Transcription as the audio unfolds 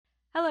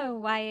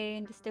Hello, YA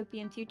and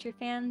dystopian future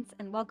fans,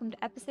 and welcome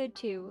to episode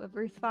 2 of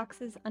Ruth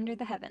Fox's Under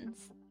the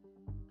Heavens.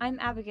 I'm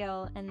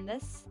Abigail, and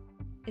this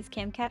is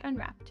Camcat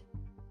Unwrapped.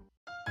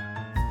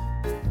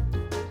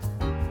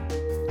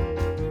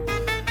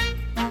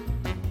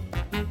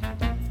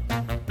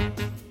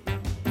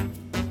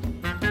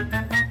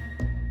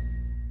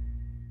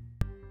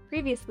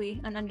 Previously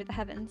on Under the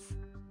Heavens.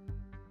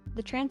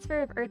 The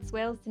transfer of Earth's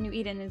whales to New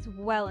Eden is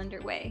well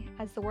underway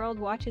as the world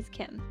watches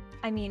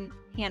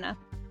Hannah,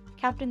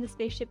 captain the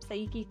spaceship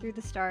Saiki through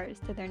the stars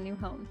to their new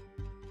home.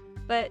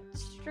 But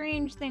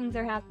strange things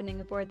are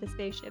happening aboard the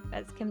spaceship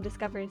as Kim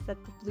discovers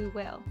that the blue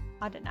whale,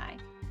 Adonai,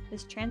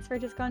 has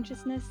transferred his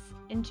consciousness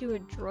into a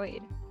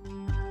droid.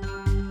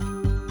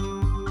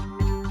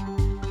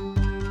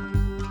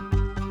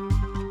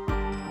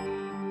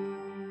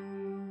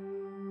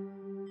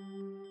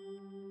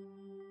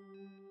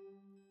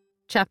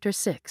 Chapter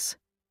 6.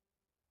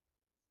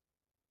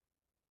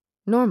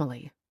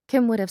 Normally,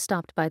 Kim would have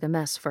stopped by the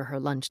mess for her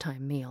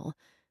lunchtime meal,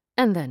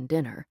 and then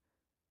dinner,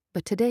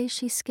 but today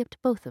she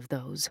skipped both of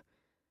those.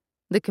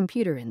 The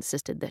computer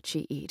insisted that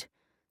she eat,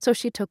 so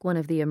she took one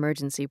of the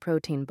emergency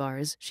protein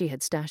bars she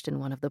had stashed in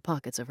one of the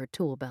pockets of her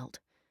tool belt.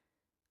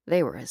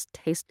 They were as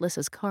tasteless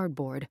as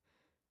cardboard,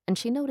 and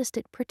she noticed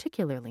it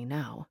particularly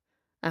now,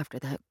 after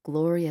that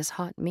glorious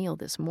hot meal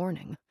this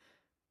morning.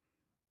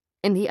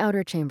 In the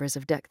outer chambers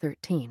of Deck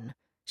 13,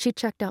 she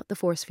checked out the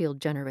force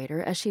field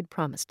generator as she'd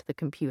promised the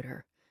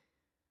computer.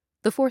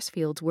 The force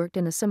fields worked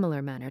in a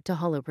similar manner to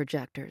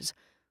holoprojectors,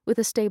 with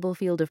a stable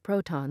field of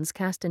protons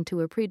cast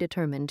into a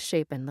predetermined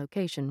shape and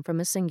location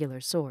from a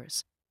singular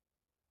source.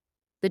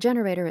 The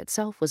generator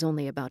itself was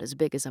only about as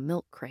big as a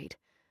milk crate,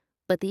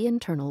 but the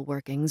internal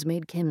workings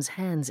made Kim's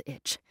hands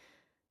itch.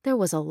 There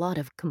was a lot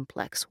of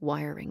complex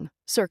wiring,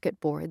 circuit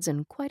boards,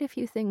 and quite a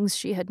few things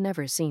she had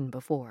never seen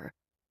before.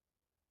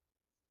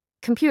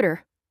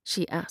 "Computer,"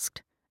 she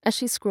asked, as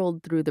she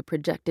scrolled through the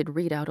projected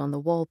readout on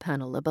the wall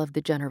panel above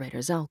the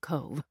generator's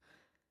alcove.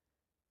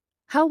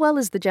 "How well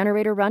is the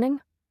generator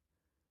running?"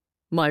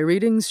 "My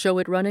readings show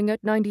it running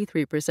at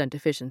 93%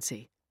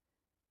 efficiency."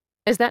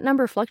 "Is that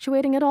number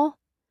fluctuating at all?"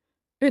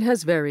 "It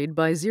has varied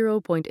by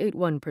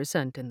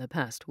 0.81% in the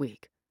past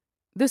week.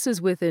 This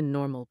is within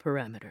normal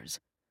parameters."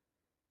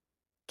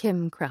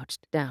 Kim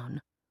crouched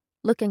down,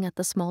 looking at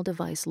the small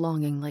device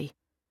longingly.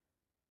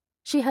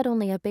 She had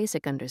only a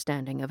basic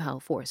understanding of how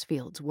force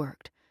fields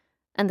worked,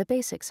 and the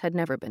basics had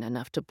never been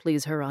enough to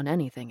please her on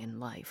anything in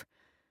life.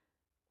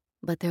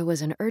 But there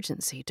was an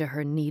urgency to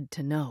her need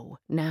to know,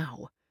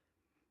 now.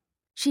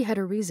 She had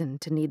a reason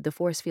to need the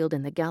force field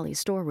in the galley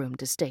storeroom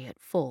to stay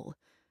at full.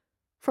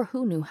 For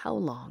who knew how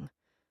long?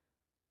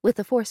 With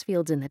the force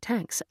fields in the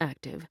tanks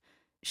active,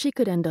 she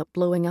could end up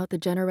blowing out the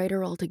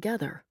generator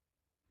altogether.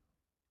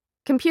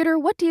 "Computer,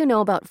 what do you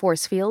know about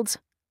force fields?"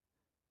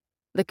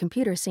 The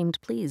computer seemed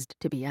pleased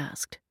to be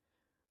asked.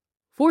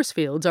 "Force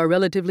fields are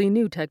relatively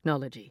new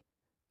technology.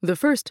 The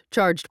first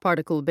charged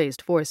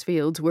particle-based force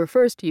fields were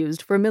first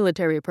used for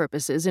military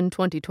purposes in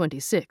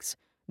 2026,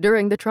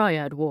 during the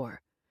Triad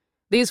War.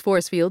 These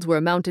force fields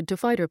were mounted to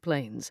fighter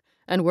planes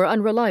and were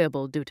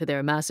unreliable due to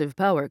their massive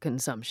power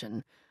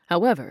consumption.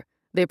 However,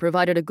 they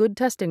provided a good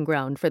testing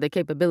ground for the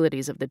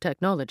capabilities of the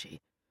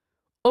technology.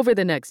 Over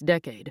the next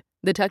decade,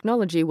 the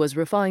technology was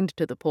refined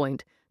to the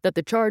point that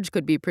the charge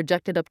could be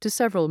projected up to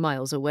several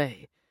miles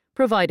away,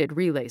 provided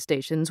relay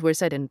stations were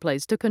set in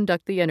place to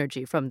conduct the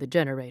energy from the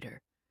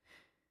generator.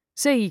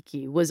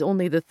 Saiki was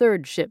only the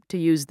third ship to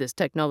use this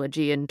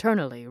technology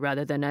internally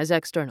rather than as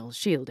external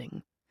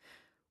shielding.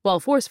 While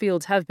force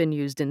fields have been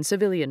used in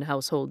civilian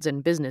households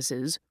and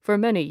businesses for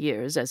many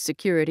years as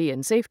security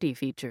and safety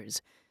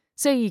features,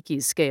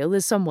 Seiki's scale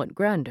is somewhat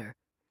grander.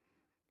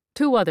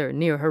 Two other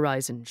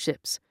near-horizon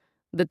ships,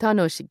 the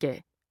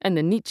Tanoshige and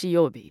the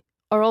Nichiyobi,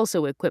 are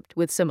also equipped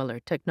with similar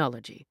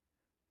technology.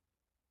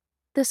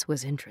 This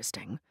was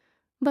interesting,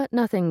 but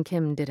nothing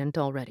Kim didn't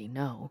already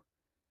know.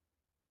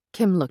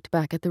 Kim looked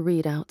back at the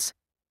readouts.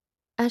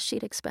 As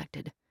she'd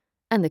expected,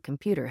 and the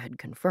computer had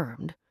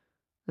confirmed,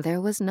 there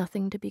was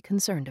nothing to be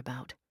concerned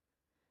about.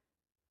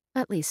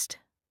 At least,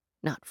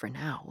 not for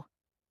now.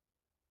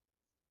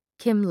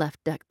 Kim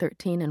left Deck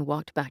 13 and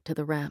walked back to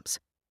the ramps.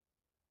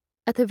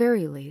 At the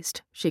very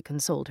least, she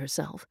consoled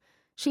herself,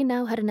 she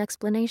now had an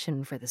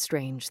explanation for the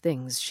strange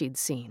things she'd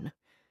seen.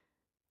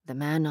 The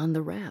man on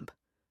the ramp,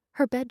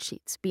 her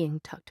bedsheets being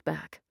tucked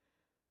back.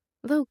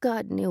 Though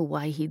God knew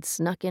why he'd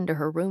snuck into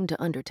her room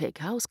to undertake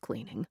house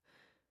cleaning.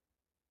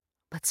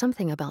 But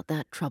something about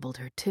that troubled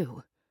her,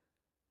 too.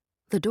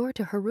 The door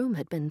to her room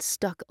had been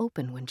stuck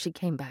open when she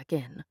came back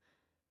in.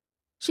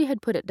 She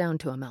had put it down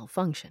to a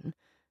malfunction,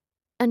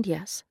 and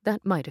yes,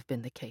 that might have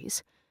been the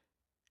case,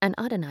 and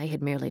Adonai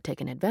had merely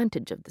taken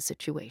advantage of the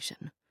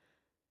situation.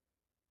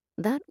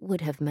 That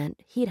would have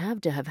meant he'd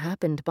have to have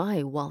happened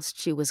by whilst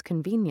she was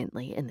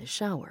conveniently in the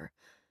shower.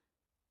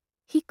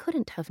 He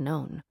couldn't have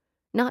known,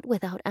 not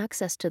without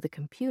access to the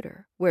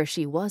computer where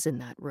she was in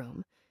that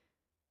room,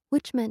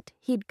 which meant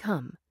he'd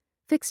come,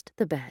 fixed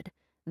the bed,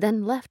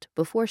 then left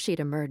before she'd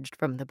emerged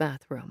from the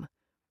bathroom.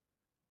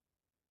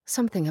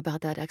 Something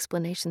about that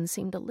explanation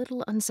seemed a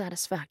little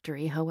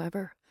unsatisfactory,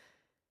 however.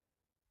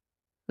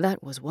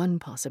 That was one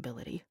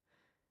possibility.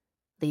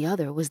 The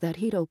other was that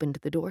he'd opened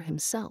the door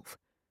himself.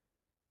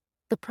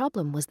 The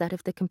problem was that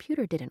if the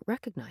computer didn't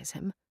recognize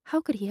him,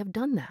 how could he have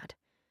done that?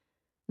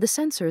 The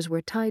sensors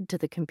were tied to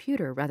the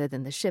computer rather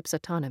than the ship's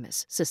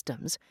autonomous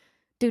systems,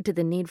 due to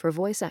the need for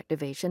voice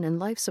activation and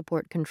life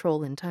support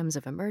control in times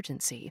of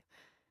emergency.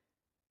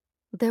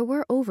 There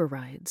were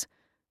overrides,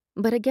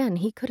 but again,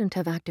 he couldn't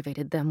have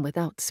activated them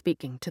without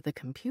speaking to the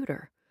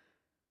computer.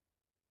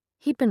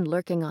 He'd been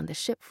lurking on the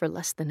ship for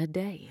less than a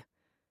day.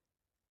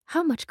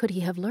 How much could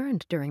he have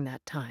learned during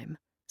that time,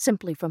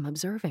 simply from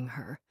observing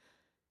her?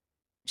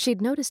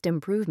 She'd noticed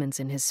improvements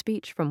in his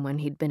speech from when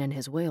he'd been in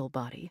his whale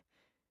body.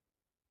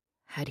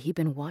 Had he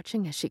been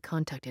watching as she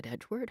contacted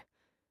Edgeworth?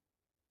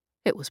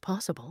 It was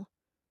possible.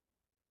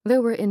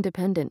 There were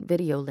independent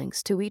video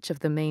links to each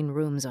of the main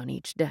rooms on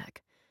each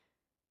deck.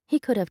 He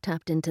could have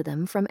tapped into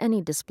them from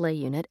any display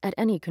unit at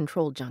any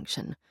control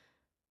junction.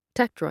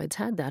 Tech droids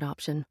had that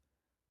option.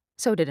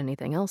 So did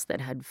anything else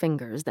that had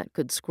fingers that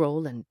could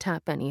scroll and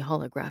tap any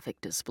holographic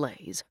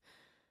displays.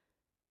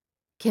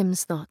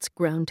 Kim's thoughts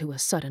ground to a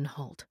sudden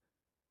halt.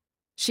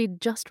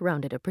 She'd just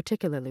rounded a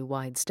particularly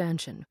wide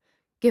stanchion,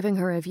 giving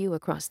her a view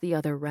across the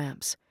other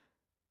ramps,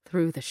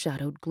 through the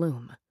shadowed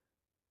gloom.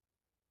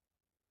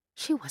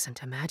 She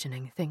wasn't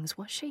imagining things,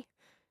 was she?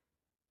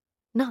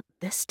 Not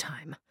this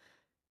time.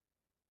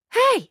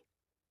 "Hey!"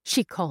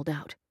 she called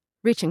out,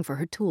 reaching for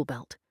her tool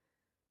belt.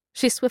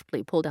 She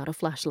swiftly pulled out a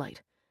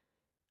flashlight.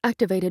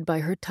 Activated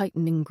by her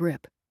tightening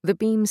grip, the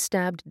beam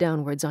stabbed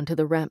downwards onto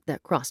the ramp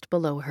that crossed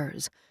below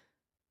hers.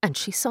 And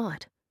she saw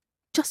it.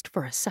 Just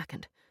for a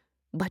second.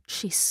 But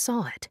she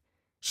saw it.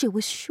 She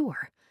was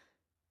sure.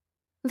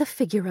 The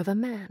figure of a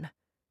man,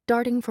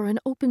 darting for an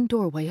open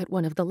doorway at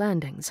one of the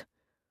landings.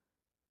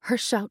 Her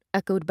shout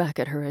echoed back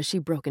at her as she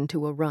broke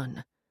into a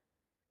run.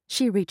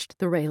 She reached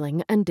the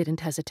railing and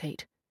didn't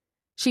hesitate.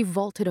 She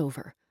vaulted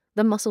over,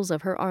 the muscles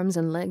of her arms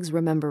and legs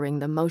remembering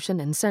the motion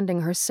and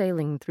sending her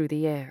sailing through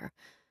the air.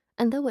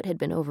 And though it had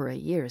been over a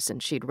year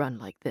since she'd run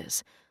like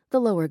this, the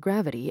lower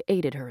gravity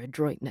aided her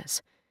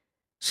adroitness.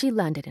 She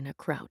landed in a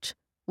crouch,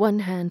 one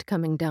hand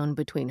coming down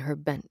between her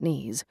bent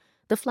knees,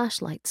 the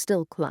flashlight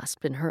still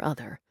clasped in her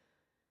other.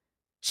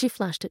 She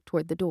flashed it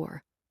toward the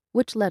door,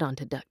 which led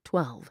onto Deck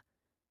 12.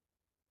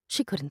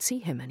 She couldn't see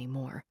him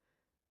anymore,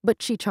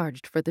 but she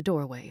charged for the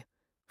doorway,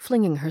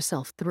 flinging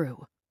herself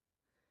through.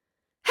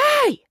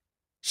 "Hey!"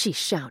 she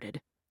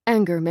shouted,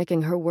 anger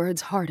making her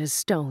words hard as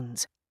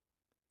stones.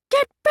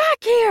 "Get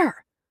back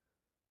here!"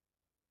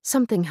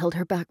 Something held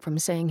her back from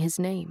saying his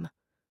name,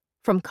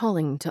 from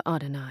calling to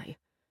Adonai.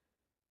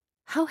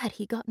 How had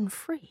he gotten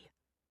free?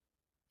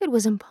 It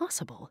was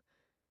impossible.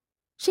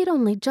 She'd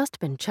only just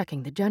been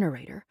checking the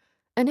generator,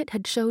 and it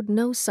had showed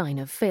no sign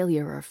of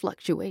failure or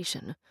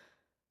fluctuation.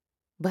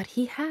 But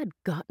he had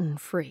gotten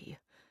free.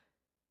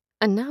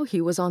 And now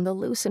he was on the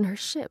loose in her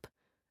ship,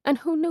 and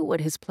who knew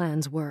what his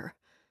plans were?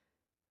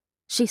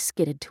 She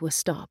skidded to a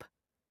stop.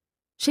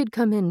 She'd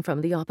come in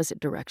from the opposite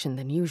direction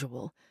than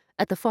usual,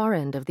 at the far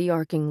end of the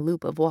arcing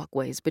loop of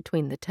walkways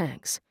between the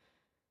tanks.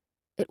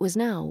 It was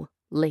now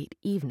late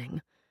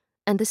evening,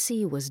 and the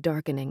sea was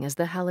darkening as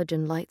the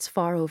halogen lights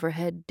far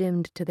overhead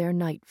dimmed to their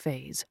night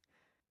phase.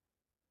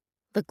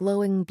 The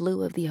glowing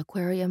blue of the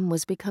aquarium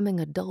was becoming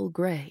a dull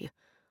gray,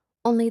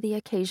 only the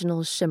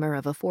occasional shimmer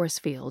of a force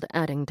field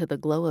adding to the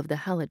glow of the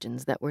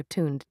halogens that were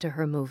tuned to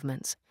her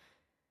movements.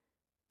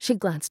 She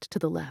glanced to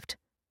the left,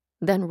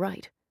 then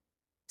right,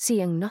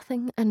 seeing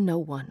nothing and no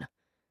one.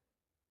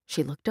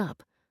 She looked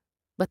up,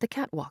 but the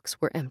catwalks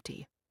were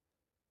empty.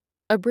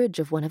 A bridge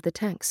of one of the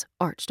tanks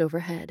arched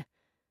overhead,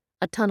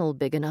 a tunnel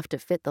big enough to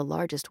fit the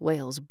largest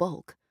whale's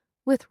bulk,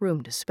 with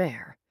room to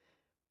spare.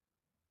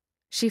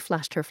 She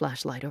flashed her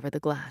flashlight over the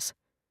glass,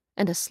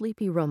 and a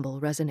sleepy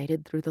rumble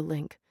resonated through the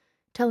link,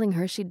 telling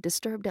her she'd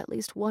disturbed at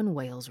least one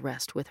whale's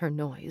rest with her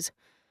noise.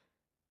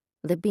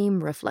 The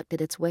beam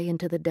reflected its way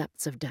into the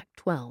depths of Deck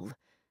 12,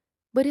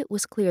 but it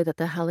was clear that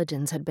the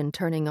halogens had been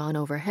turning on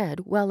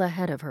overhead well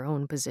ahead of her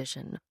own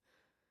position.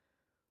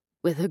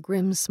 With a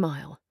grim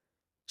smile,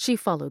 she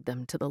followed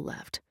them to the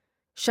left,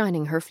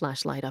 shining her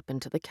flashlight up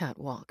into the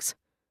catwalks.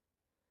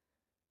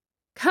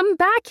 "Come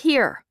back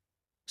here,"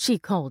 she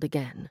called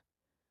again.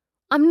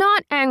 "I'm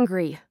not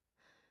angry.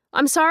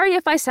 I'm sorry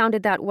if I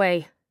sounded that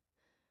way.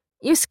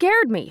 You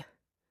scared me.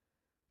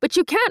 But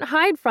you can't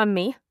hide from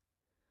me.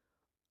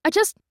 I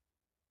just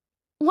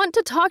want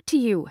to talk to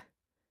you."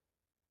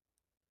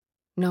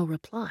 No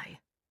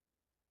reply.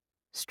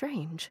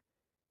 Strange.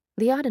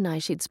 The Adonai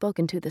she'd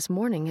spoken to this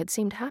morning had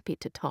seemed happy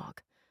to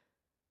talk.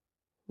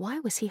 Why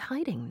was he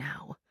hiding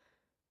now?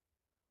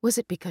 Was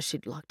it because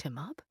she'd locked him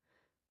up?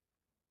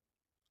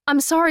 "I'm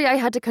sorry I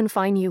had to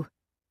confine you,"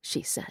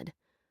 she said.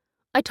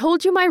 "I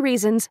told you my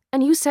reasons,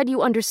 and you said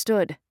you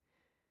understood.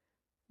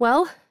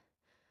 Well,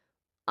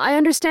 I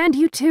understand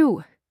you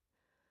too.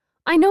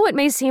 I know it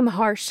may seem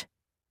harsh."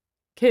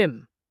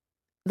 "Kim."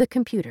 The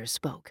computer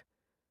spoke.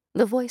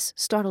 The voice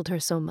startled her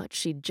so much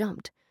she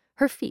jumped,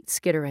 her feet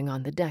skittering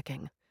on the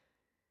decking.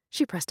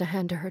 She pressed a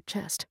hand to her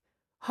chest,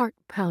 heart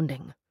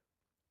pounding.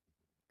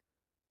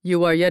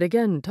 You are yet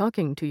again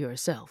talking to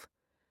yourself.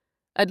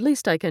 At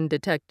least I can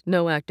detect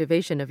no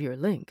activation of your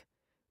link,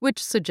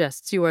 which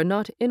suggests you are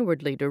not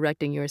inwardly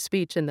directing your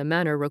speech in the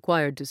manner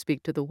required to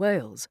speak to the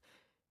whales.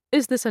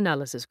 Is this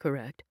analysis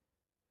correct?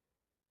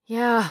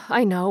 Yeah,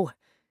 I know,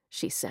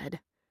 she said.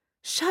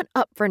 Shut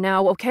up for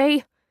now,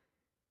 okay?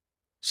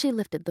 She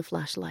lifted the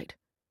flashlight,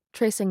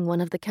 tracing one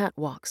of the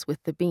catwalks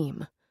with the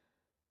beam.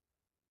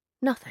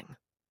 Nothing.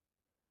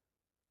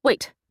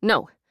 Wait,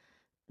 no.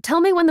 Tell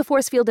me when the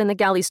force field in the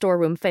galley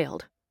storeroom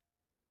failed.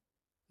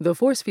 The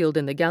force field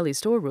in the galley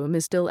storeroom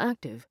is still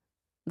active,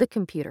 the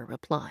computer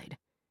replied.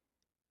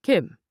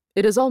 Kim,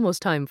 it is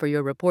almost time for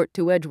your report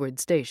to Edgewood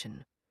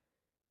Station.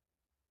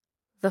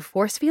 The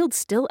force field's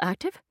still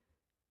active?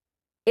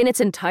 In its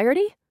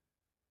entirety?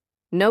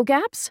 No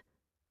gaps?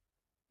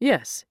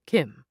 Yes,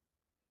 Kim.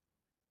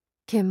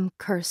 Kim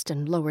cursed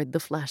and lowered the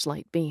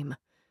flashlight beam.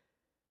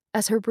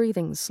 As her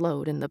breathing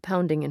slowed and the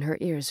pounding in her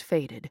ears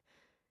faded,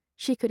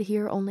 she could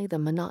hear only the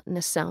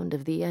monotonous sound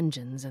of the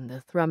engines and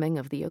the thrumming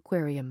of the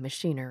aquarium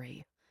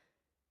machinery.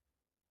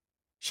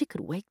 She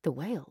could wake the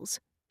whales,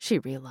 she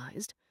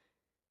realized.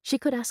 She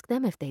could ask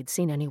them if they'd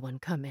seen anyone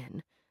come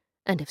in,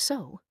 and if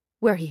so,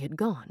 where he had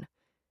gone.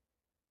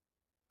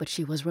 But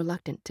she was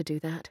reluctant to do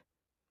that.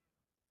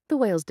 The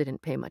whales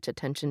didn't pay much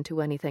attention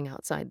to anything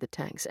outside the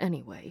tanks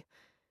anyway.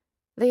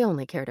 They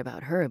only cared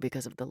about her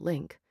because of the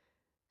link,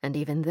 and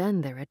even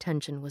then their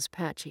attention was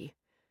patchy.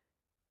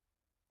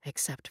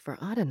 Except for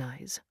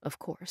Adonai's, of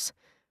course.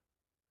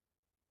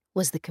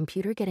 Was the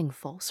computer getting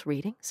false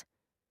readings?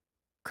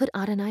 Could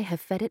Adonai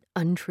have fed it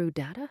untrue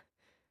data?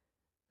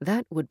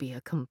 That would be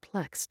a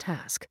complex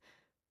task,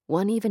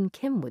 one even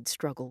Kim would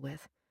struggle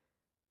with.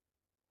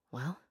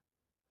 Well,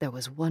 there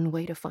was one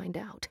way to find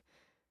out.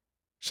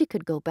 She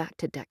could go back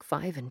to Deck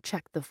 5 and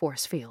check the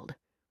force field.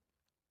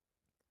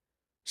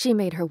 She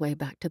made her way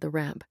back to the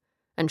ramp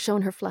and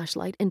shone her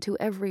flashlight into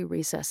every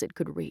recess it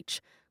could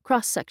reach,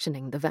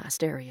 cross-sectioning the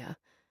vast area.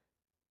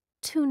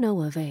 To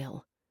no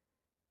avail.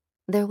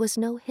 There was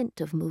no hint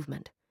of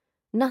movement,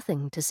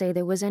 nothing to say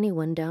there was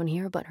anyone down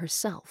here but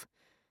herself.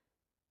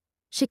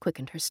 She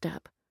quickened her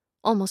step,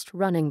 almost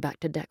running back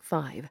to Deck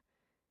 5.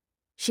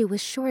 She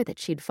was sure that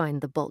she'd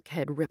find the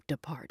bulkhead ripped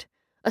apart,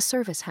 a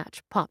service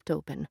hatch popped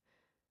open.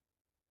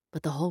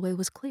 But the hallway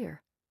was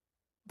clear,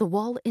 the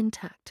wall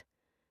intact.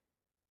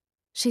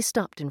 She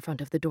stopped in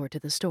front of the door to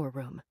the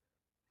storeroom.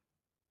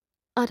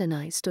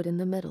 Adonai stood in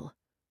the middle,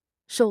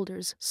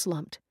 shoulders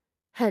slumped,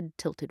 head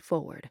tilted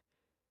forward.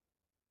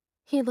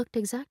 He looked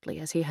exactly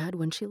as he had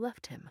when she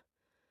left him.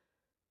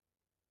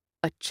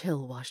 A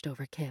chill washed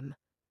over Kim,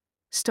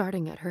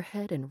 starting at her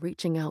head and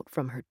reaching out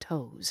from her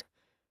toes.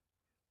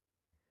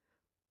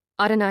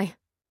 Adonai,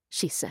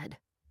 she said.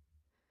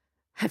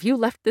 Have you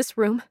left this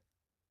room?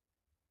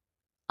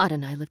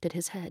 Adonai lifted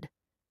his head,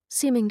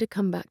 seeming to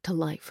come back to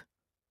life.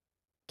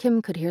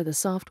 Kim could hear the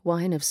soft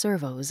whine of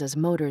servos as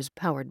motors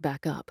powered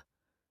back up.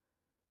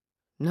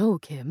 No,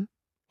 Kim,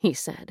 he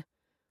said.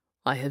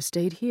 I have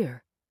stayed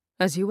here,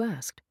 as you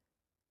asked.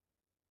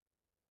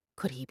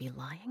 Could he be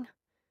lying?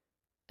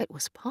 It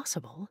was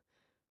possible,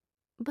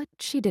 but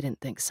she didn't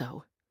think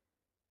so.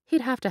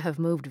 He'd have to have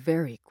moved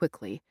very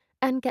quickly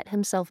and get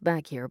himself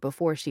back here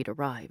before she'd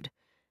arrived.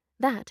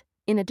 That,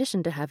 in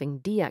addition to having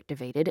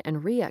deactivated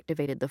and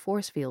reactivated the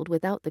force field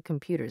without the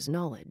computer's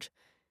knowledge.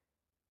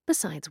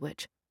 Besides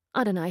which,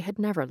 Adonai had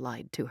never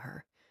lied to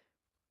her.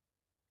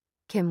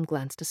 Kim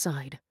glanced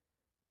aside,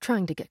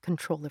 trying to get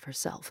control of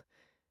herself.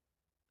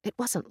 It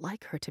wasn't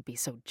like her to be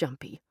so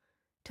jumpy,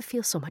 to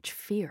feel so much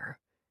fear.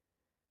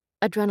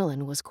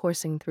 Adrenaline was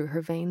coursing through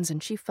her veins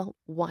and she felt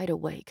wide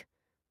awake,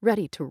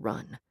 ready to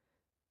run,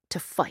 to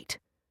fight.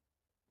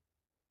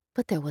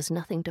 But there was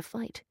nothing to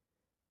fight,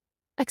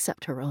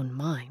 except her own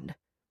mind.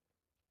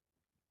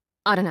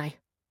 Adonai,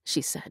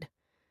 she said.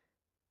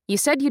 You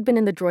said you'd been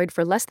in the droid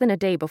for less than a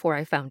day before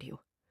I found you.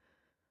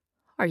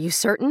 Are you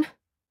certain?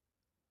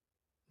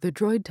 The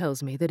droid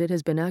tells me that it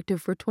has been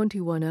active for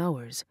 21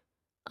 hours,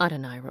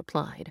 Adonai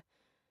replied.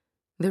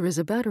 There is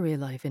a battery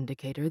life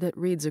indicator that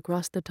reads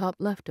across the top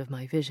left of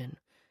my vision.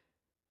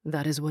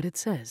 That is what it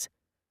says.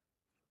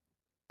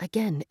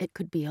 Again, it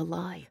could be a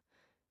lie.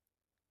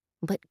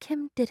 But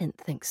Kim didn't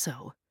think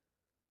so.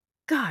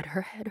 God,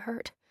 her head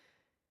hurt.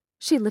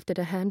 She lifted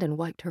a hand and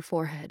wiped her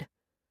forehead.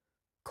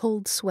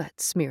 Cold sweat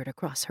smeared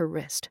across her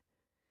wrist.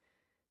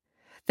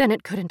 Then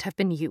it couldn't have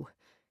been you,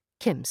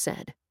 Kim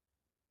said.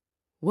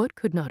 What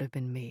could not have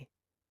been me?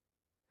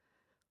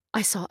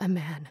 I saw a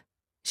man,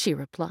 she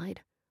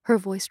replied, her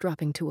voice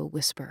dropping to a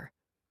whisper.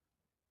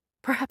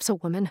 Perhaps a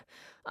woman.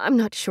 I'm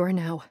not sure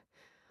now.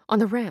 On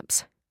the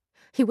ramps.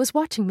 He was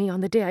watching me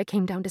on the day I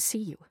came down to see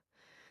you.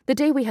 The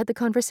day we had the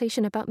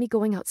conversation about me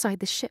going outside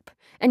the ship,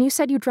 and you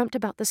said you dreamt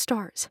about the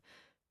stars.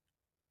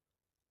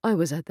 I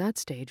was at that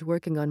stage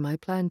working on my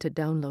plan to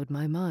download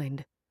my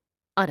mind,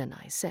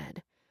 Adonai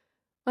said.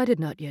 I did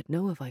not yet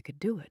know if I could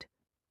do it.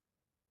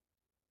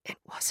 It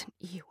wasn't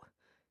you,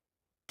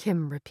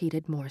 Kim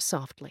repeated more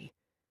softly.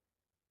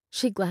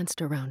 She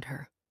glanced around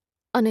her,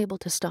 unable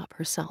to stop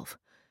herself.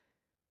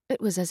 It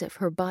was as if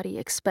her body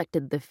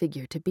expected the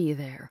figure to be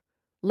there,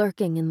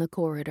 lurking in the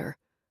corridor,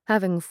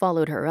 having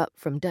followed her up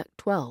from Deck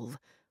 12,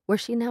 where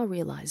she now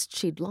realized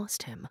she'd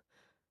lost him.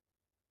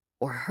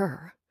 Or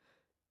her.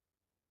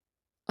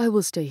 "I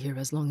will stay here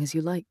as long as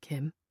you like,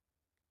 Kim,"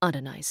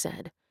 Adonai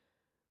said.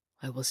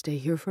 "I will stay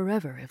here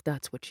forever if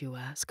that's what you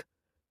ask."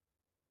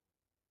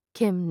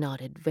 Kim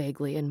nodded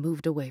vaguely and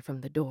moved away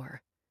from the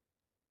door.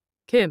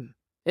 "Kim,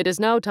 it is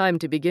now time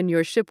to begin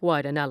your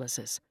ship-wide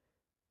analysis,"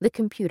 the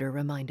computer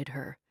reminded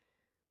her.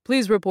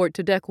 "Please report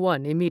to Deck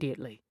 1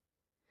 immediately."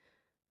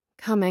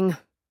 "Coming,"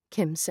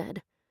 Kim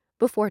said,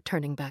 before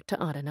turning back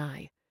to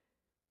Adonai.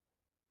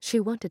 She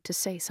wanted to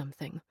say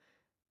something,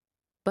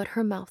 but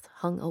her mouth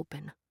hung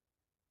open,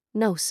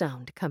 no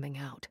sound coming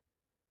out.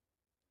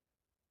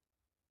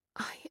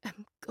 "I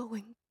am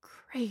going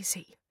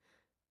crazy."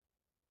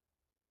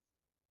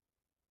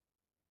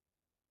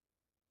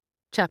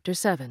 Chapter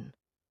 7.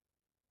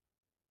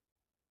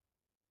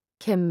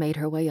 Kim made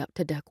her way up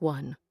to Deck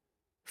 1,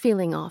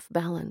 feeling off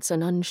balance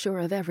and unsure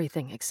of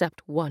everything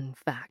except one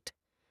fact.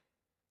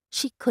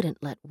 She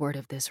couldn't let word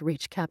of this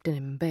reach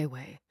Captain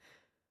Mbewe.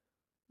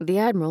 The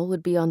Admiral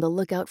would be on the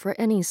lookout for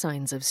any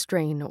signs of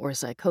strain or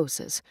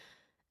psychosis,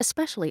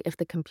 especially if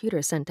the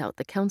computer sent out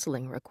the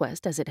counseling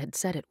request as it had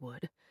said it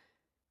would.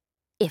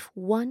 If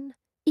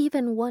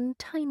even one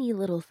tiny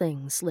little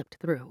thing slipped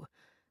through,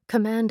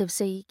 command of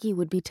Seiki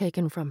would be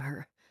taken from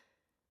her.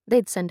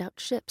 They'd send out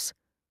ships,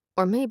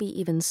 or maybe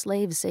even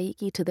slave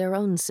Seiki to their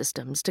own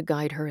systems to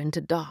guide her into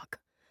dock.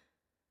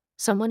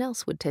 Someone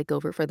else would take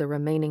over for the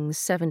remaining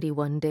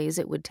 71 days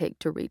it would take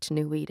to reach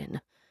New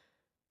Eden.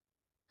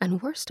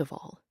 And worst of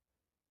all,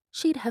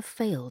 she'd have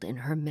failed in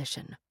her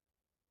mission.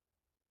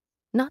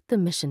 Not the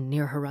mission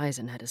Near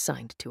Horizon had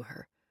assigned to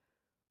her,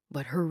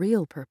 but her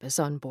real purpose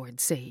on board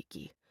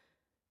Seiki.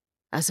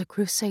 As a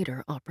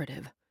Crusader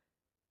operative.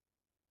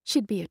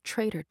 She'd be a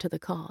traitor to the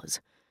cause.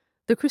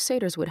 The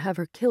Crusaders would have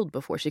her killed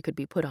before she could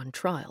be put on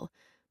trial,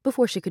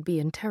 before she could be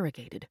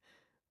interrogated,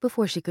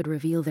 before she could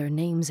reveal their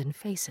names and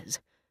faces.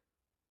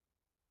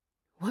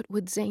 What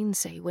would Zane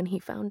say when he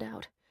found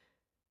out?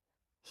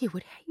 He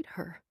would hate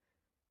her.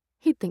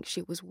 He'd think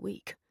she was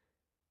weak.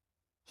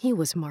 He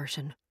was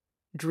Martian,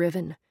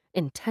 driven,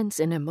 intense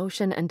in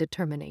emotion and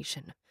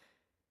determination.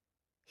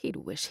 He'd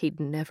wish he'd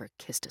never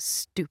kissed a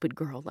stupid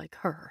girl like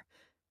her.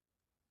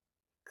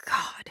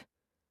 God,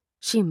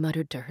 she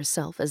muttered to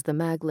herself as the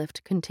mag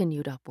lift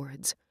continued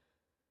upwards.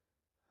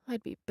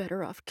 I'd be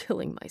better off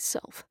killing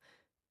myself.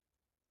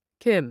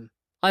 "Kim,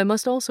 I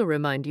must also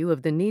remind you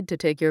of the need to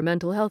take your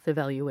mental health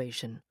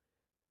evaluation,"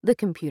 the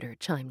computer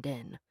chimed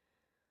in.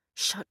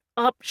 "Shut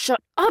up,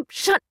 shut up,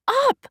 shut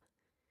up!"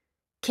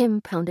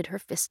 Kim pounded her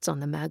fists on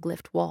the mag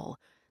lift wall,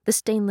 the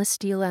stainless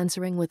steel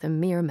answering with a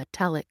mere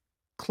metallic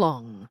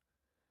clong.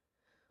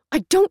 "I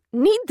don't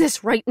need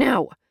this right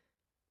now!"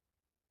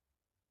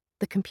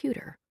 The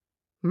computer,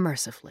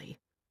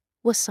 mercifully,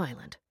 was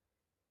silent.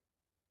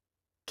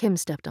 Kim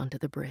stepped onto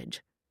the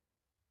bridge.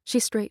 She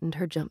straightened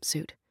her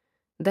jumpsuit,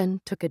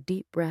 then took a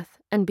deep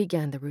breath and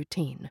began the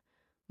routine,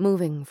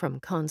 moving from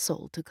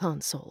console to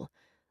console,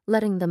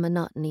 letting the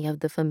monotony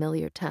of the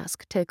familiar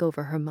task take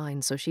over her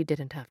mind so she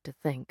didn't have to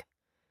think.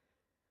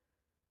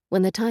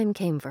 When the time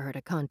came for her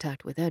to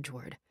contact with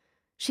Edgeworth,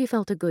 she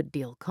felt a good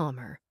deal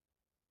calmer.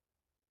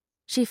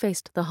 She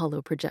faced the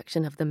hollow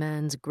projection of the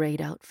man's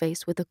grayed-out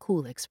face with a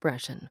cool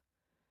expression.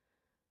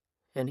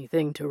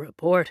 "Anything to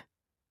report?"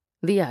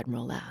 the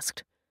Admiral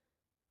asked.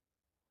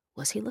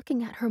 Was he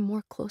looking at her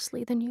more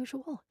closely than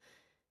usual?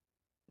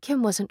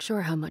 Kim wasn't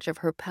sure how much of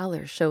her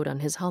pallor showed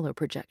on his hollow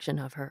projection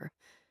of her.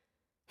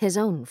 His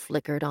own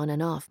flickered on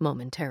and off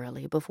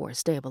momentarily before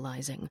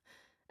stabilizing,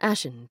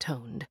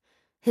 ashen-toned,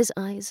 his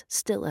eyes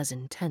still as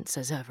intense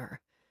as ever.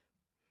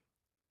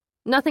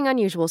 "Nothing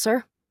unusual,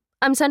 sir.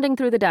 I'm sending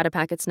through the data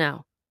packets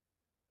now."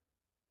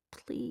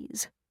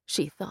 Please,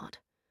 she thought,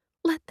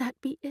 let that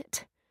be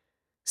it.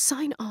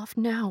 Sign off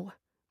now,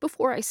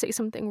 before I say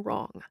something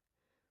wrong.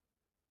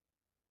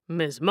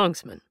 "Ms.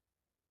 Monksman,"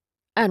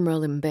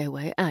 Admiral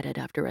Mbewe added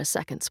after a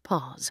second's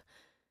pause.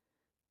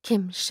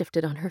 Kim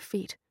shifted on her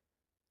feet,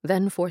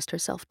 then forced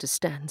herself to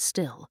stand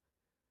still.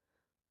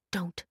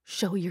 Don't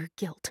show your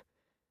guilt.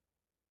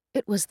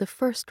 It was the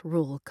first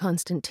rule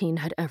Constantine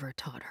had ever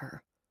taught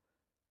her.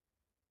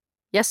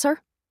 "Yes,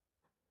 sir?"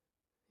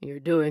 "You're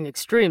doing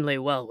extremely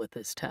well with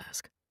this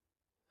task.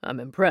 I'm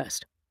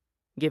impressed,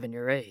 given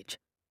your age.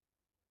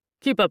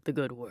 Keep up the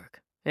good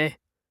work, eh?"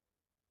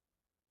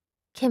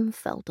 Kim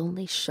felt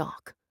only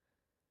shock.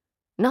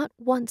 Not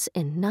once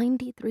in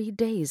 93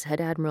 days had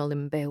Admiral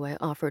Mbewe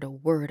offered a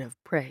word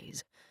of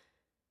praise.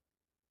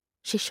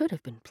 She should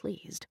have been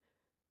pleased,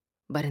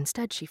 but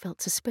instead she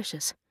felt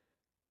suspicious.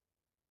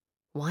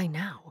 Why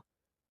now?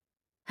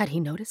 Had he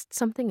noticed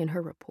something in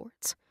her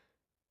reports?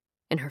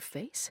 In her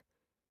face?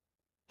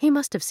 He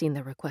must have seen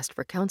the request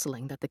for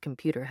counseling that the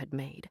computer had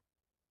made.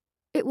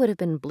 It would have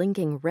been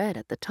blinking red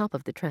at the top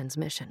of the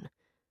transmission.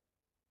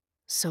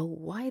 So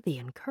why the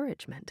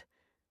encouragement,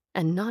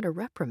 and not a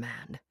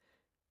reprimand?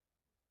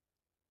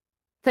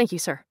 "Thank you,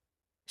 sir,"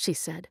 she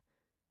said,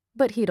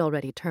 but he'd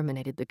already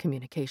terminated the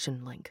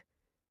communication link.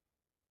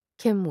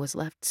 Kim was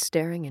left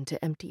staring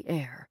into empty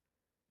air.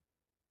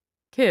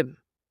 Kim,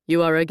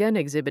 you are again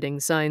exhibiting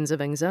signs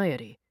of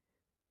anxiety,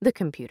 the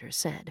computer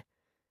said.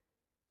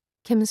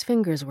 Kim's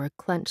fingers were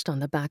clenched on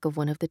the back of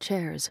one of the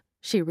chairs,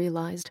 she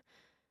realized.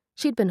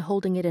 She'd been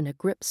holding it in a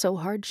grip so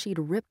hard she'd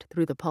ripped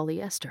through the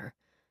polyester,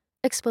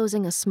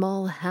 exposing a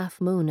small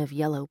half-moon of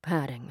yellow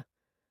padding.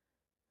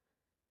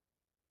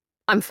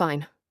 I'm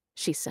fine,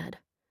 she said.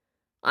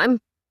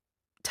 I'm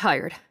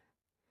tired.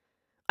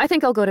 I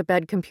think I'll go to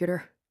bed,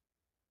 computer.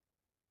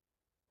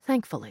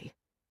 Thankfully,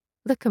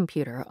 the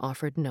computer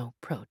offered no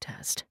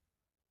protest.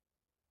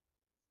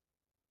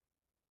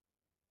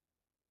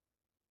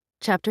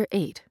 Chapter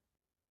 8.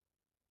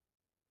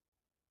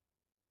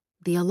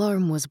 The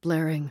alarm was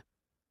blaring.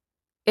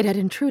 It had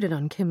intruded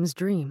on Kim's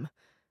dream,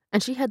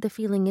 and she had the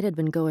feeling it had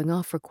been going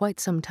off for quite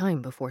some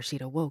time before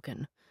she'd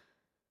awoken.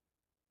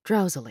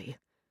 Drowsily,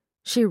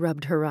 she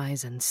rubbed her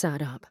eyes and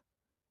sat up.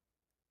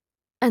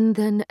 And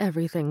then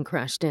everything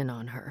crashed in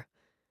on her.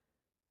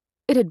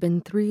 It had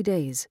been 3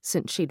 days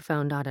since she'd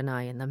found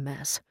Adonai in the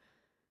mess.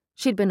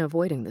 She'd been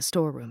avoiding the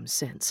storeroom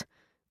since,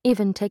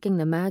 even taking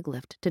the mag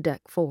lift to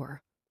Deck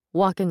 4,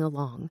 walking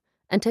along,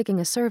 and taking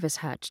a service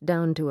hatch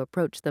down to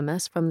approach the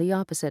mess from the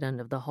opposite end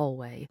of the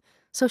hallway,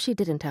 so she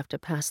didn't have to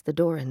pass the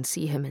door and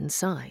see him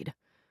inside.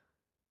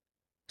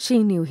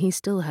 She knew he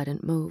still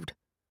hadn't moved.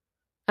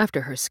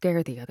 After her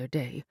scare the other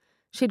day,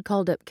 she'd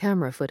called up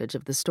camera footage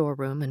of the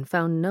storeroom and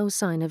found no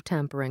sign of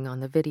tampering on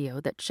the video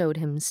that showed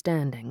him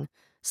standing,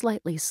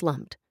 slightly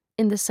slumped,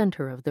 in the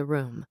center of the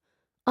room,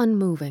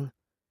 unmoving,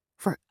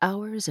 for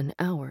hours and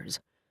hours.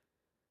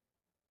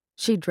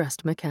 She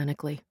dressed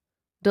mechanically,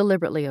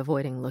 deliberately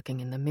avoiding looking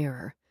in the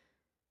mirror.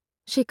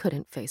 She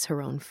couldn't face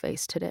her own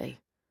face today.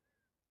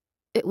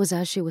 It was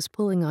as she was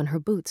pulling on her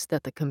boots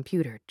that the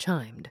computer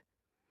chimed.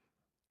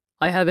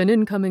 I have an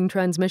incoming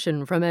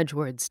transmission from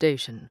Edgewood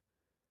Station.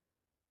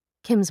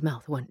 Kim's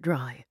mouth went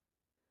dry.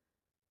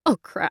 Oh,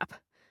 crap.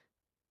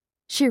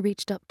 She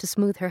reached up to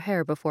smooth her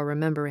hair before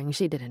remembering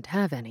she didn't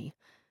have any.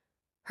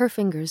 Her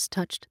fingers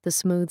touched the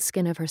smooth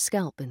skin of her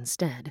scalp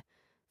instead,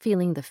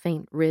 feeling the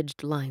faint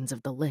ridged lines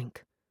of the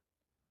link.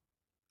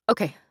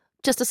 Okay,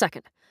 just a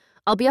second.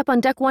 I'll be up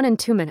on Deck 1 in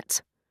 2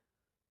 minutes.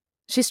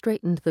 She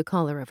straightened the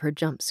collar of her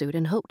jumpsuit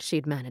and hoped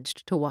she'd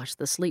managed to wash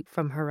the sleep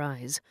from her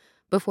eyes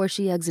before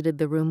she exited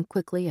the room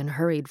quickly and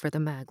hurried for the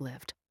mag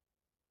lift.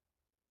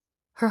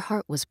 Her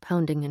heart was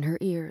pounding in her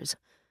ears.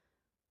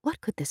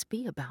 What could this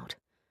be about?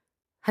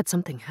 Had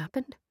something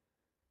happened?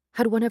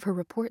 Had one of her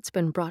reports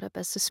been brought up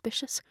as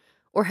suspicious?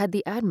 Or had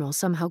the Admiral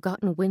somehow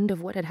gotten wind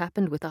of what had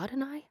happened with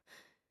Adonai?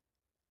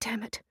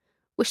 Damn it,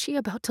 was she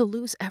about to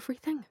lose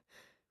everything?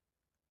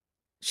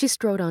 She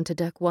strode onto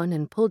Deck 1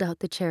 and pulled out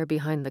the chair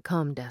behind the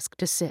comm desk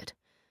to sit.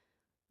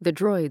 The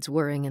droids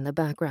whirring in the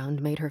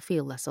background made her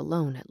feel less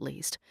alone, at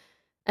least,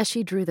 as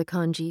she drew the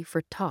kanji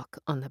for talk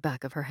on the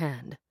back of her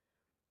hand.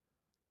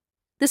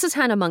 This is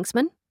Hannah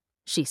Monksman,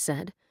 she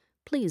said,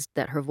 pleased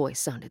that her voice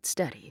sounded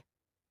steady.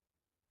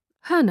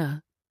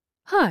 Hannah,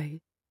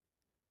 hi.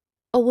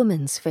 A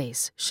woman's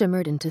face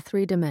shimmered into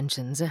 3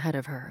 dimensions ahead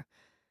of her.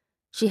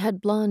 She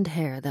had blonde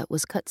hair that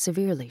was cut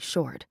severely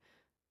short,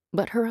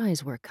 but her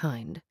eyes were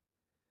kind.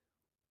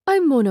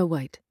 I'm Mona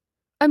White.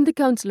 I'm the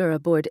counselor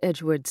aboard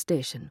Edgewood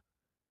Station.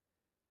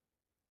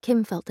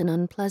 Kim felt an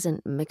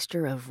unpleasant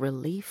mixture of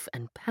relief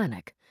and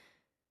panic.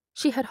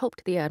 She had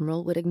hoped the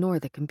Admiral would ignore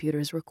the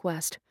computer's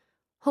request,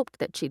 hoped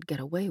that she'd get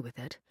away with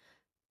it,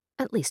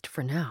 at least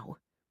for now.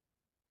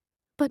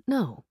 But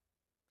no,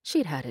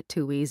 she'd had it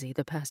too easy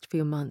the past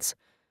few months.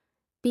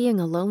 Being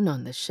alone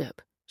on the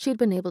ship, she'd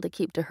been able to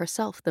keep to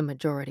herself the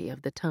majority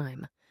of the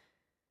time.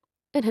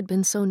 It had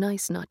been so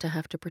nice not to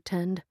have to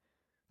pretend,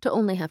 to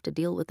only have to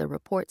deal with the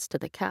reports to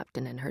the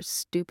captain and her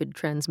stupid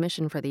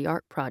transmission for the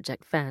art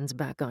project fans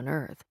back on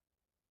Earth.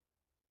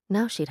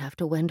 Now she'd have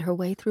to wend her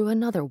way through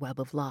another web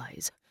of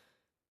lies.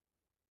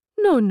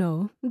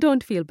 No,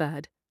 don't feel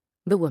bad,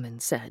 the woman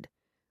said.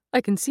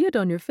 I can see it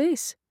on your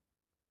face.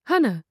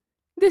 Hannah,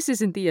 this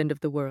isn't the end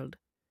of the world.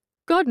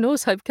 God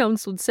knows I've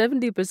counseled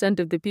 70%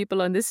 of the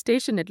people on this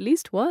station at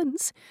least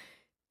once.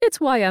 It's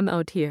why I'm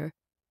out here.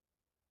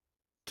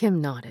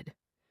 Kim nodded.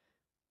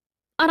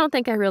 I don't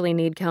think I really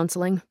need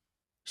counseling,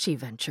 she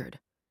ventured.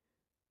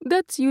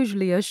 That's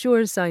usually a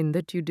sure sign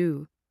that you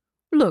do.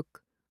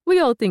 Look, we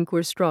all think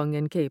we're strong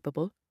and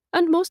capable,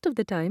 and most of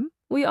the time,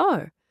 we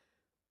are.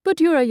 But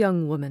you're a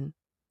young woman,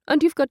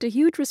 and you've got a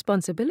huge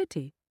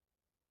responsibility.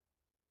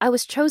 I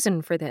was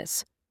chosen for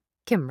this,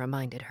 Kim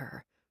reminded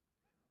her.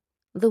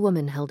 The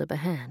woman held up a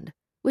hand,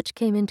 which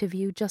came into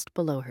view just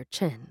below her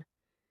chin.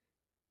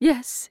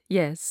 Yes,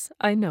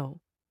 I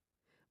know.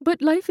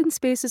 But life in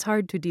space is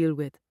hard to deal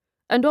with,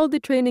 and all the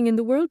training in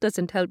the world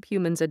doesn't help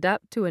humans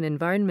adapt to an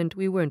environment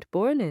we weren't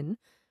born in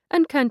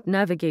and can't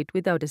navigate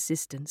without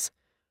assistance.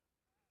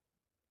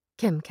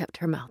 Kim kept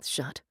her mouth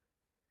shut.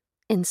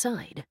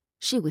 Inside,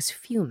 she was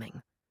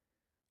fuming.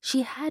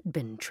 She had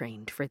been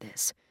trained for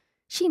this.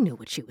 She knew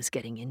what she was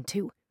getting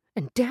into,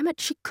 and damn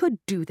it, she could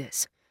do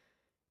this.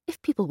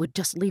 If people would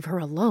just leave her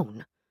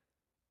alone.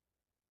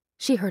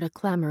 She heard a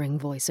clamoring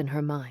voice in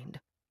her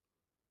mind.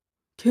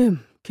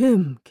 Kim,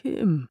 Kim,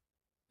 Kim,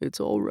 it's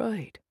all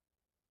right.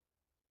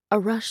 A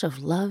rush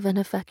of love and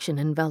affection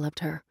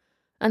enveloped her,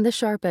 and the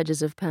sharp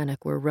edges of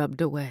panic were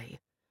rubbed away.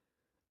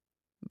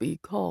 Be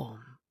calm.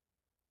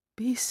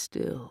 Be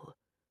still.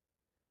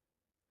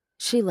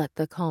 She let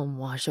the calm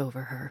wash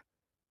over her,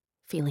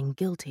 feeling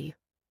guilty.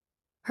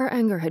 Her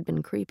anger had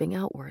been creeping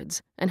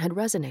outwards and had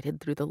resonated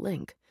through the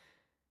link.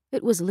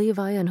 It was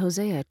Levi and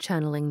Hosea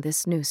channeling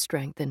this new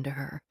strength into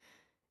her,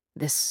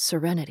 this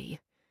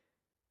serenity.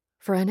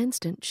 For an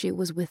instant she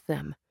was with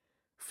them,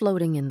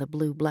 floating in the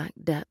blue-black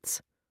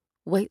depths,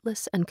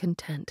 weightless and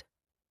content.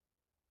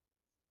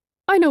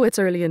 I know it's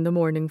early in the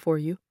morning for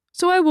you,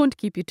 so I won't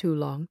keep you too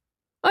long.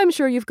 I'm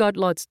sure you've got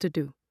lots to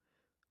do.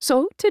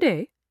 So,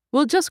 today,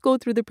 we'll just go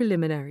through the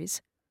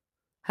preliminaries.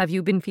 Have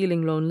you been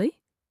feeling lonely?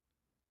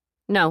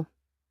 No,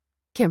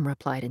 Kim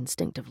replied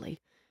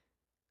instinctively.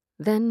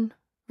 Then,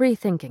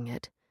 rethinking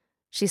it,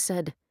 she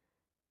said,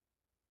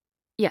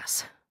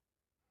 yes.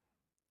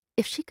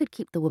 If she could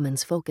keep the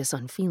woman's focus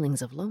on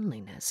feelings of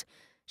loneliness,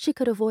 she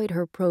could avoid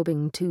her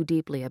probing too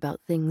deeply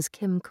about things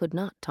Kim could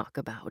not talk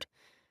about,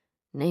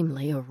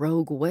 namely a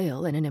rogue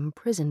whale and an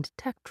imprisoned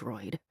tech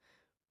droid.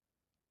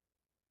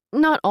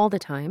 Not all the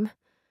time.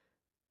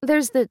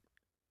 There's the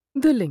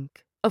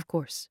link, of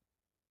course.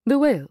 The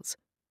whales.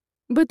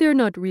 But they're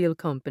not real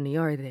company,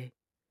 are they?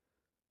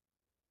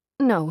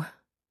 No,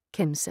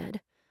 Kim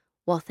said,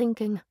 while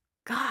thinking,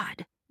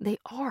 God, they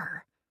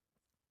are.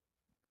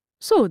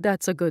 So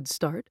that's a good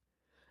start.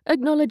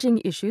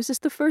 Acknowledging issues is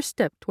the first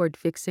step toward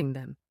fixing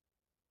them.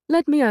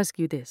 Let me ask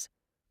you this.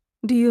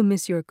 Do you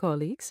miss your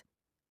colleagues?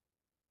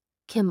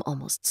 Kim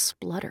almost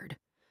spluttered.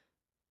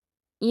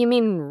 You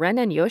mean Ren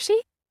and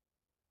Yoshi?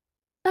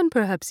 And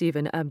perhaps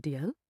even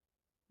Abdiel?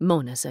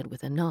 Mona said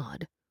with a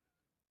nod.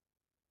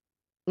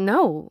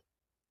 No,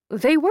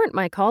 they weren't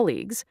my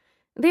colleagues.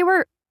 They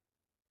were...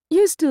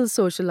 You still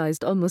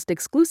socialized almost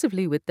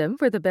exclusively with them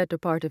for the better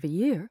part of a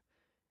year.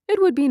 It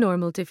would be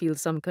normal to feel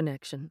some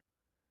connection.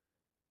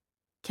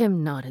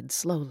 Kim nodded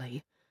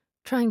slowly,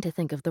 trying to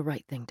think of the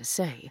right thing to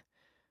say.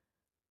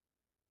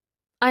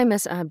 I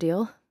miss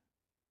Abdiel.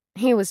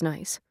 He was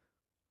nice.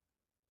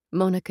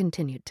 Mona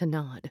continued to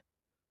nod.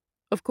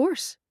 Of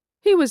course.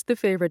 He was the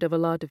favorite of a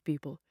lot of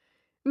people.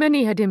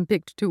 Many had him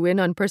picked to win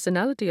on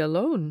personality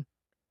alone.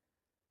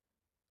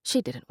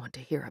 She didn't want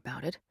to hear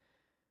about it.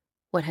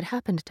 What had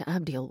happened to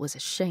Abdiel was a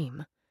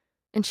shame,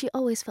 and she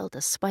always felt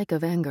a spike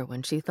of anger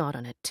when she thought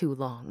on it too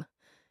long.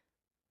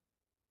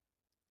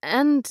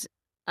 And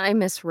I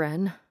miss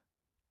Ren.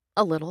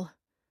 A little.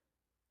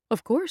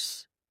 Of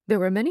course. There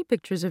were many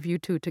pictures of you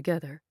two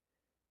together.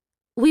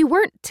 We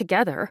weren't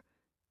together,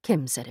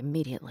 Kim said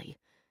immediately.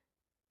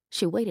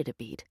 She waited a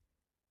beat,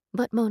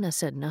 but Mona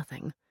said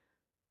nothing.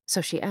 So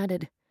she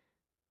added,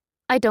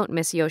 I don't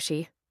miss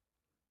Yoshi.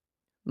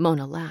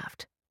 Mona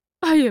laughed.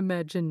 I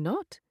imagine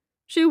not.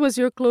 She was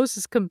your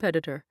closest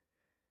competitor.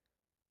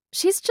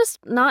 She's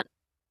just not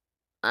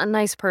a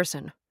nice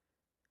person.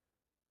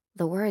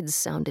 The words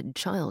sounded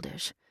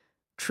childish,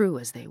 true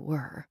as they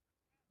were.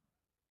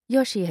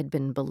 Yoshi had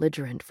been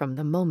belligerent from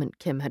the moment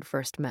Kim had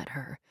first met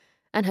her,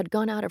 and had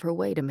gone out of her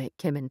way to make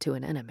Kim into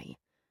an enemy.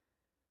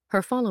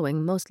 Her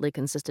following mostly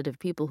consisted of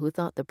people who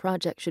thought the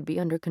project should be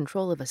under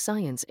control of a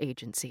science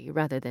agency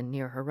rather than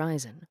near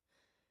Horizon.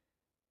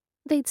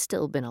 They'd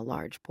still been a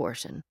large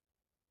portion,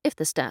 if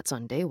the stats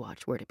on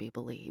Daywatch were to be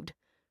believed.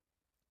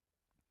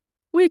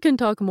 We can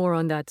talk more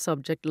on that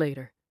subject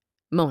later,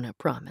 Mona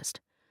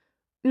promised.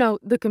 Now,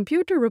 the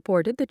computer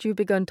reported that you've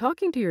begun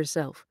talking to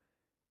yourself.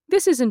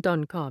 This isn't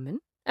uncommon,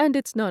 and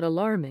it's not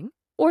alarming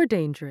or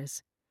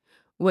dangerous.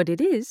 What it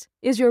is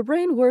your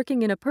brain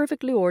working in a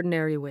perfectly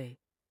ordinary way.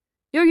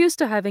 You're used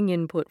to having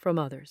input from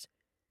others,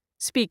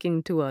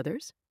 speaking to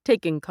others,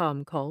 taking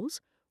comm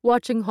calls,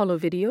 watching holo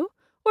video,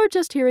 or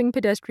just hearing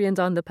pedestrians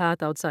on the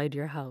path outside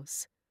your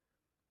house.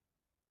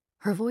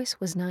 Her voice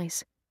was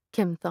nice,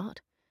 Kim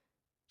thought.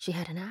 She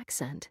had an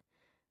accent.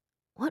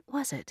 What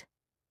was it?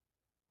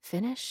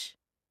 Finnish?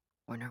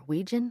 Or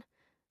Norwegian?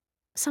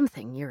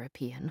 Something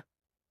European.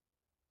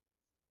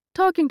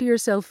 Talking to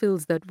yourself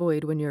fills that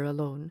void when you're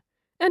alone,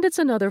 and it's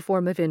another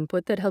form of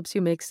input that helps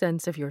you make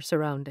sense of your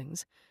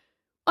surroundings.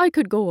 I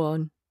could go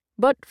on,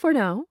 but for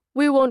now,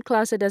 we won't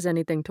class it as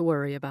anything to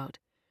worry about.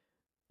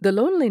 The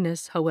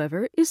loneliness,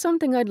 however, is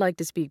something I'd like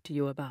to speak to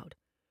you about.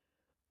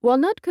 While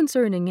not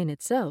concerning in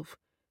itself,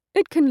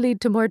 it can lead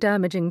to more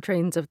damaging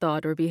trains of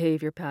thought or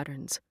behavior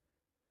patterns.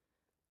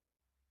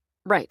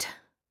 Right,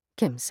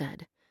 Kim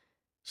said.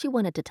 She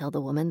wanted to tell the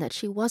woman that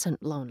she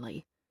wasn't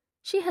lonely.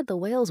 She had the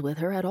whales with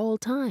her at all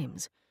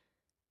times.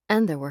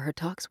 And there were her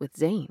talks with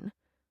Zane,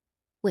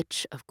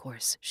 which, of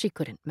course, she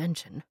couldn't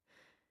mention.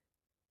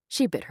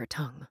 She bit her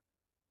tongue.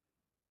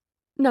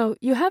 Now,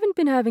 you haven't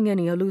been having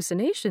any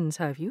hallucinations,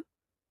 have you?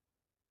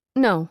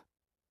 No,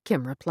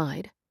 Kim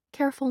replied,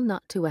 careful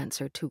not to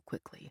answer too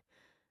quickly.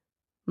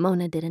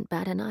 Mona didn't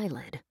bat an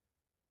eyelid.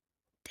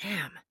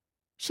 Damn,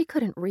 she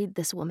couldn't read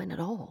this woman at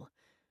all.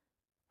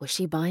 Was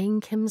she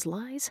buying Kim's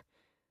lies?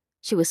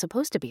 She was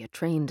supposed to be a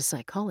trained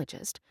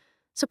psychologist,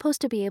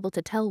 supposed to be able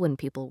to tell when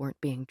people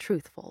weren't being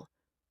truthful.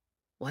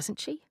 Wasn't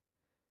she?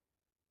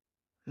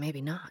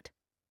 Maybe not.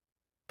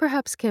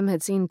 Perhaps Kim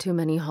had seen too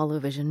many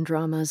holovision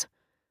dramas,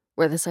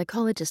 where the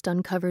psychologist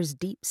uncovers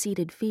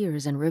deep-seated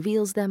fears and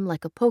reveals them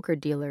like a poker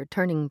dealer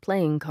turning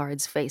playing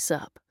cards face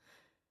up.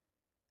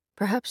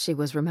 Perhaps she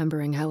was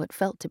remembering how it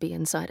felt to be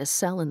inside a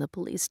cell in the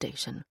police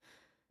station,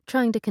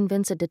 trying to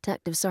convince a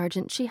detective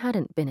sergeant she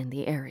hadn't been in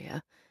the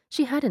area,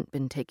 she hadn't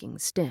been taking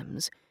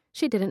stims,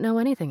 she didn't know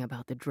anything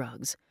about the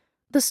drugs,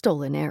 the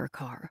stolen air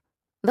car,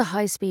 the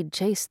high-speed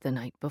chase the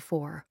night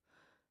before.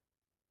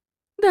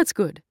 That's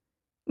good.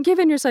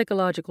 Given your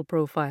psychological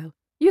profile,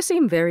 you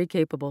seem very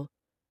capable.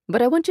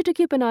 But I want you to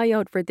keep an eye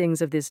out for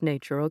things of this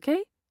nature,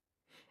 okay?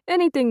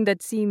 Anything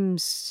that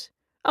seems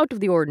out of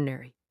the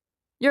ordinary.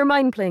 Your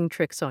mind playing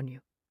tricks on you.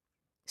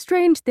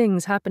 Strange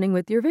things happening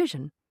with your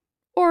vision.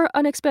 Or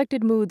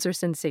unexpected moods or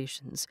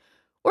sensations.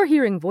 Or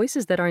hearing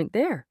voices that aren't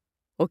there,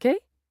 okay?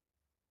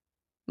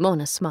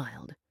 Mona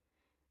smiled.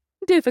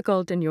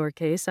 Difficult in your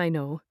case, I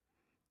know.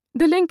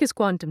 The link is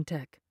quantum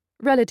tech,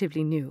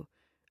 relatively new,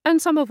 and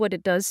some of what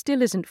it does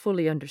still isn't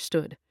fully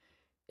understood.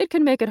 It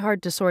can make it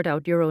hard to sort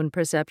out your own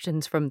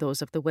perceptions from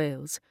those of the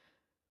whales.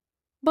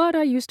 But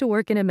I used to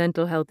work in a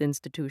mental health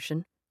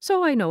institution,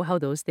 so I know how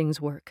those things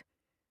work.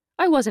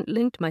 I wasn't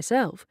linked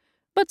myself,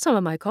 but some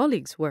of my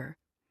colleagues were.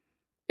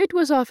 It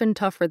was often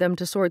tough for them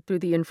to sort through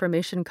the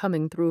information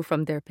coming through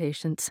from their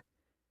patients.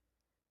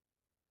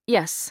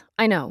 Yes,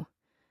 I know.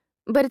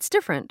 But it's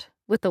different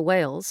with the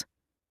whales,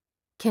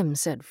 Kim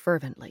said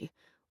fervently,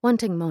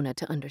 wanting Mona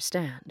to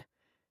understand.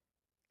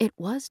 It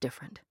was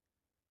different.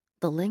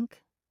 The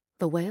link,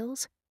 the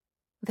whales,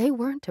 they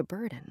weren't a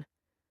burden.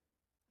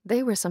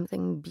 They were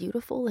something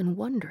beautiful and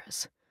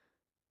wondrous.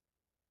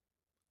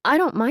 I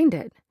don't mind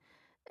it.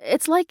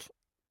 It's like...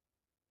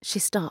 She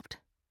stopped,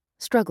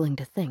 struggling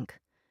to think.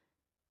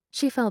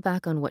 She fell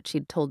back on what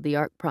she'd told the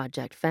ARC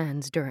Project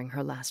fans during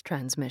her last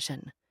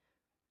transmission.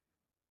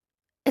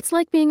 It's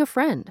like being a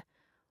friend.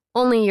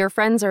 Only your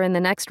friends are in the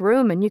next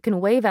room and you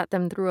can wave at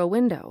them through a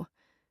window.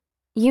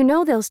 You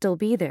know they'll still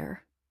be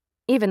there,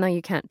 even though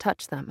you can't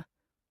touch them.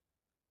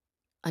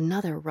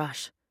 Another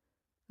rush.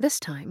 This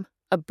time,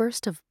 a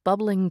burst of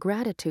bubbling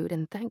gratitude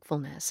and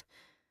thankfulness.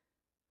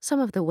 Some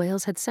of the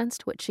whales had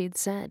sensed what she'd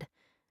said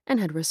and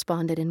had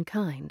responded in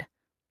kind.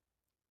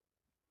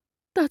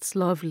 That's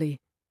lovely,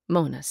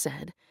 Mona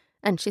said,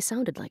 and she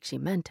sounded like she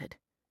meant it.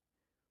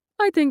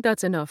 I think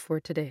that's enough for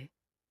today.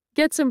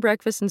 Get some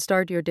breakfast and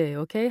start your day,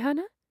 okay,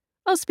 Hannah?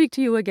 I'll speak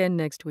to you again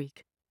next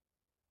week.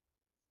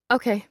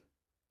 Okay,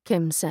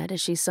 Kim said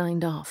as she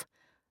signed off,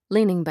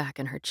 leaning back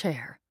in her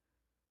chair.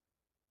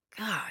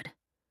 God.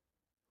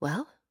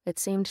 Well, it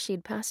seemed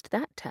she'd passed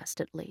that test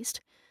at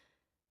least.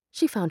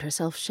 She found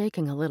herself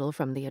shaking a little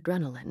from the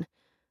adrenaline,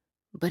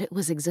 but it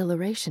was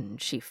exhilaration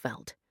she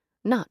felt,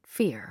 not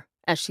fear,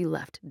 as she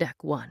left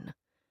Deck 1.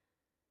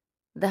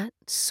 That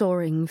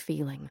soaring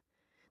feeling,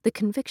 the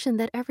conviction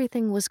that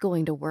everything was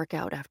going to work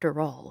out after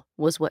all,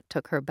 was what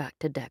took her back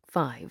to Deck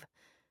 5.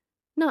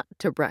 Not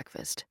to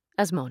breakfast,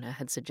 as Mona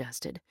had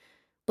suggested,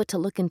 but to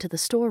look into the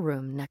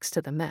storeroom next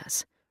to the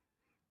mess.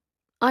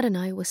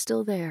 Adonai was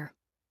still there,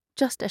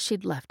 just as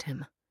she'd left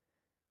him.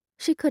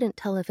 She couldn't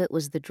tell if it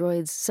was the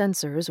droid's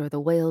sensors or the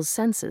whale's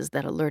senses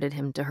that alerted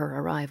him to her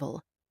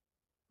arrival.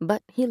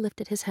 But he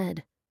lifted his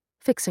head,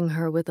 fixing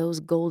her with those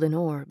golden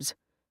orbs.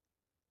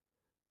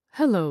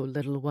 Hello,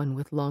 little one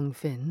with long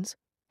fins,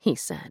 he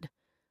said.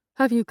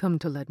 Have you come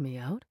to let me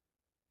out?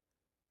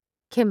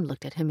 Kim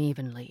looked at him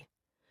evenly.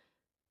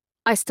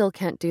 I still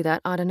can't do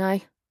that,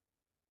 Adonai.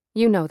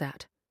 You know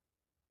that.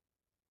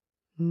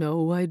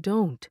 No, I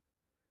don't.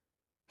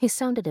 He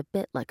sounded a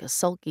bit like a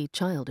sulky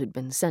child who'd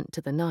been sent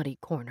to the naughty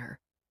corner.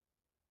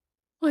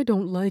 I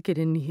don't like it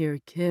in here,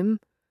 Kim.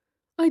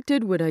 I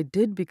did what I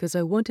did because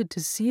I wanted to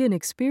see and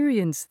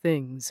experience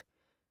things.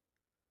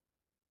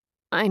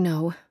 I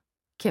know,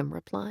 Kim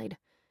replied.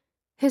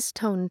 His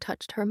tone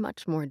touched her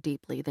much more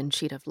deeply than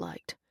she'd have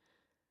liked.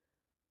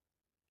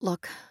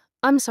 Look,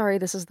 I'm sorry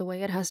this is the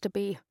way it has to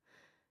be.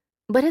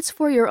 But it's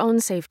for your own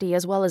safety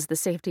as well as the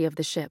safety of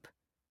the ship.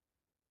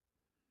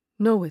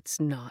 No, it's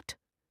not.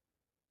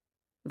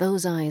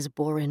 Those eyes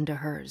bore into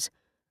hers,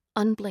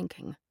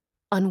 unblinking,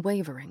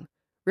 unwavering,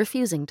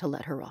 refusing to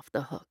let her off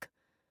the hook.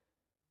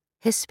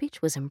 His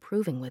speech was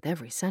improving with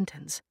every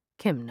sentence,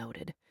 Kim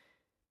noted.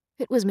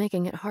 It was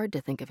making it hard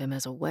to think of him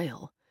as a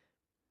whale.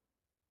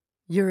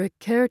 You're a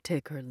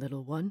caretaker,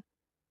 little one.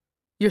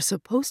 You're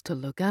supposed to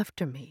look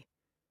after me.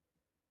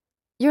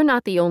 You're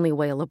not the only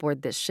whale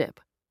aboard this ship,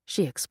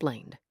 she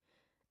explained.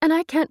 And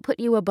I can't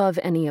put you above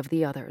any of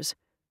the others.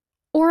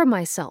 Or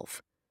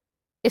myself.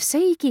 If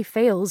Saiki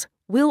fails,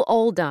 we'll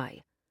all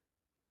die.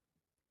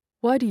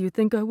 Why do you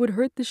think I would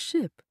hurt the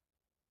ship?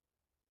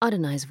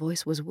 Adonai's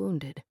voice was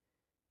wounded.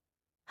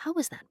 How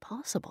was that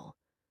possible?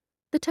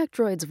 The tech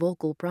droid's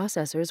vocal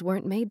processors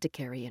weren't made to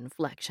carry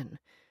inflection.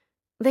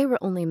 They were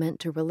only meant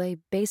to relay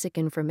basic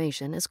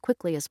information as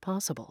quickly as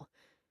possible.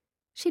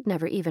 She'd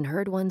never even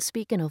heard one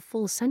speak in a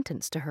full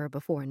sentence to her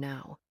before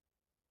now.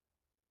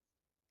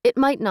 It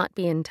might not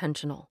be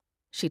intentional,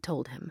 she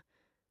told him,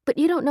 but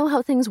you don't know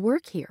how things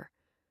work here.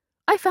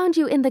 I found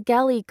you in the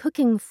galley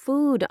cooking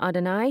food,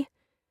 Adonai.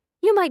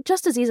 You might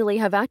just as easily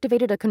have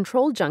activated a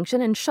control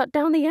junction and shut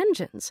down the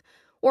engines,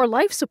 or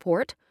life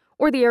support,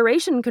 or the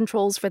aeration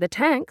controls for the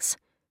tanks.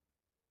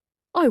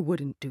 I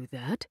wouldn't do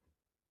that,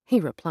 he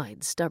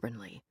replied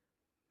stubbornly.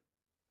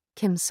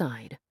 Kim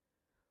sighed.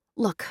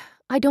 Look,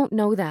 I don't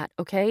know that,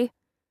 okay?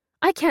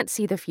 I can't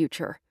see the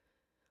future.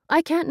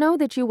 I can't know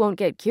that you won't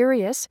get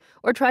curious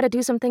or try to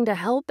do something to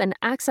help and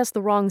access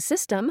the wrong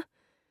system.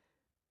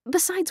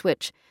 Besides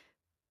which,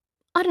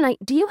 Adonai,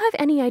 do you have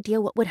any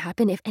idea what would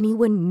happen if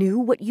anyone knew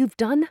what you've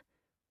done?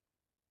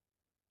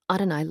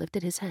 Adonai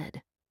lifted his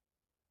head.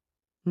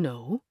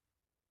 No.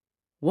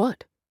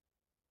 What?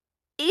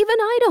 Even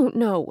I don't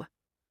know.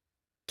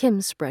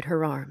 Kim spread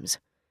her arms.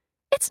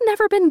 It's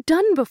never been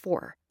done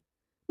before.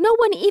 No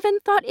one even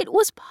thought it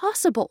was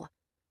possible.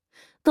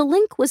 The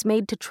link was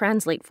made to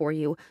translate for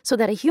you so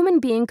that a human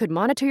being could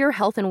monitor your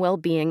health and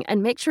well-being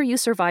and make sure you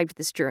survived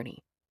this journey.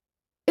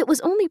 It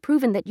was only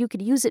proven that you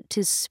could use it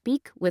to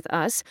speak with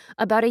us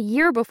about a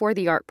year before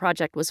the art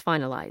project was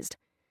finalized.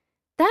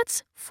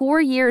 That's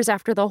 4 years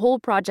after the whole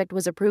project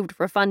was approved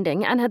for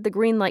funding and had the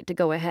green light to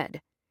go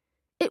ahead.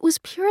 It was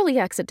purely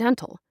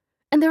accidental,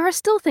 and there are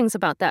still things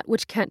about that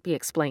which can't be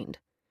explained.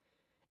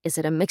 Is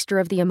it a mixture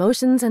of the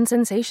emotions and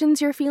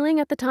sensations you're feeling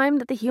at the time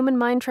that the human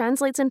mind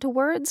translates into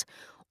words?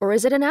 Or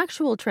is it an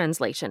actual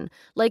translation,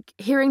 like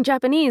hearing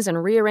Japanese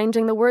and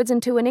rearranging the words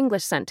into an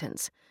English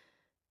sentence?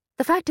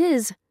 The fact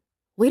is,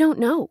 we don't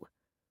know.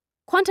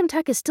 Quantum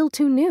tech is still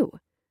too new.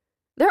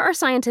 There are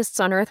scientists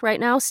on Earth right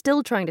now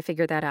still trying to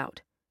figure that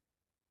out.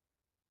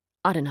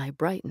 Adonai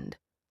brightened,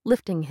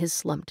 lifting his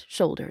slumped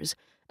shoulders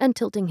and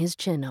tilting his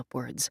chin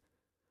upwards.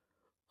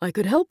 I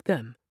could help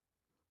them.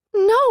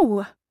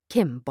 No,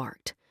 Kim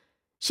barked.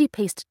 She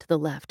paced to the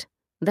left,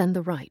 then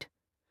the right.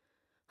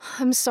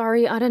 I'm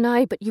sorry,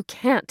 Adonai, but you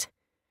can't.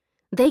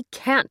 They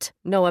can't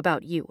know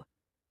about you.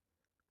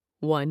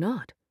 Why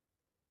not?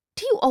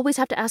 Do you always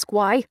have to ask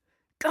why?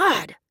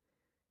 God!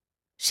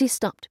 She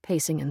stopped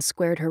pacing and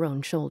squared her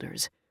own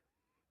shoulders.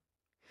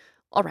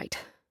 All right.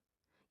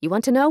 You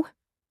want to know?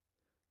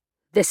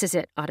 This is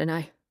it,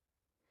 Adonai.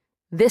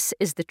 This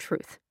is the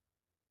truth.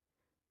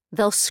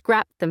 They'll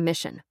scrap the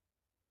mission.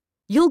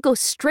 You'll go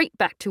straight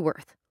back to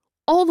Earth.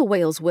 All the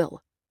whales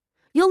will.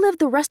 You'll live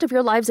the rest of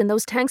your lives in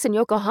those tanks in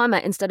Yokohama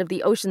instead of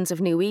the oceans of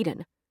New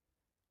Eden.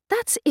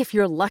 That's if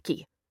you're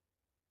lucky.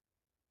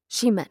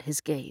 She met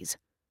his gaze,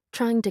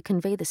 trying to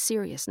convey the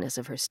seriousness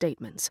of her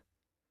statements.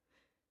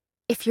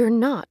 If you're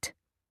not,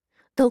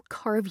 they'll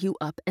carve you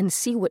up and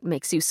see what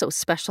makes you so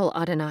special,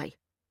 Adonai.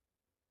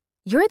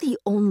 You're the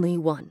only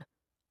one,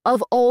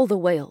 of all the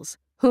whales,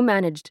 who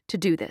managed to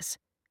do this.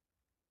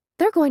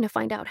 They're going to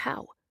find out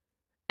how,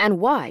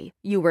 and why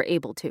you were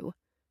able to.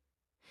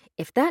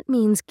 If that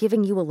means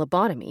giving you a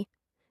lobotomy,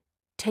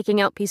 taking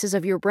out pieces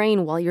of your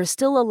brain while you're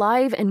still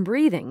alive and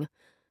breathing,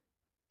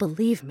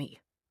 believe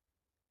me,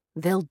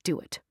 they'll do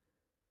it.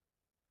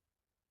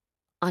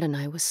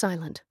 Adonai was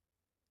silent.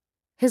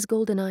 His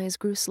golden eyes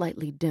grew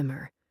slightly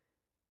dimmer.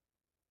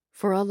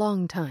 For a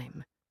long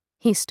time,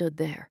 he stood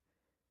there,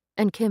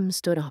 and Kim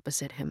stood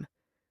opposite him,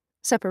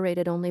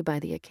 separated only by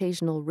the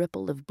occasional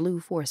ripple of blue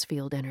force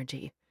field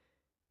energy.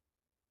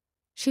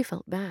 She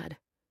felt bad.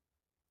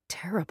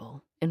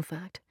 Terrible, in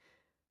fact.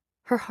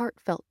 Her heart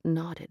felt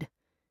knotted.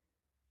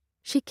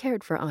 She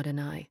cared for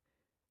Adonai,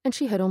 and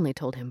she had only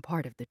told him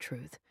part of the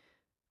truth,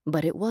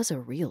 but it was a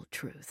real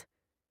truth.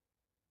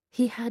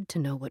 He had to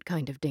know what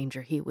kind of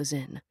danger he was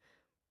in.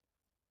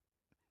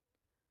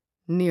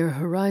 Near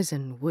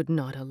Horizon would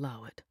not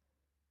allow it.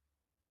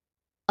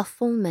 A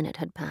full minute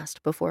had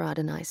passed before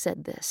Adonai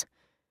said this.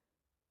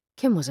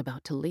 Kim was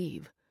about to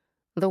leave,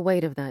 the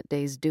weight of that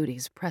day's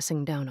duties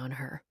pressing down on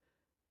her.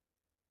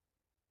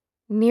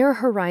 Near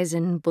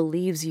Horizon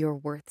believes you're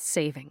worth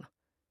saving,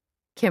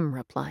 Kim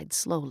replied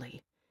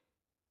slowly.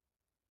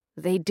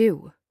 They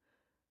do,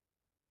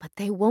 but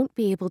they won't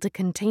be able to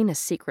contain a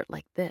secret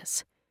like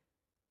this.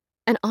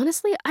 And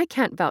honestly, I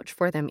can't vouch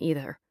for them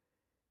either.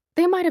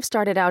 They might have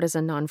started out as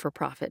a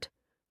non-for-profit,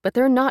 but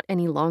they're not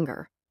any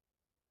longer.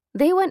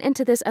 They went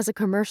into this as a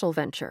commercial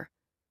venture.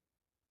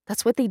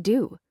 That's what they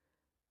do.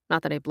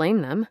 Not that I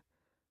blame them.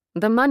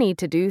 The money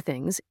to do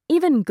things,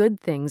 even good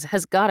things,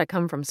 has gotta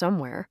come from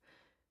somewhere.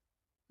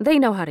 They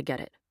know how to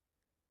get it.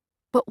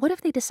 But what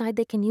if they decide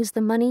they can use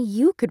the money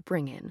you could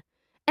bring in?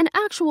 An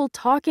actual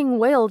talking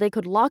whale they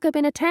could lock up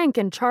in a tank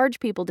and charge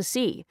people to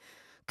see.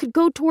 Could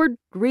go toward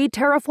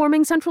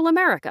re-terraforming Central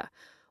America,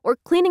 or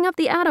cleaning up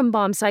the atom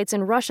bomb sites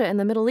in Russia and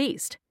the Middle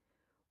East.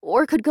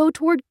 Or could go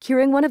toward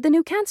curing one of the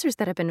new cancers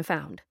that have been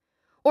found.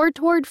 Or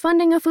toward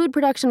funding a food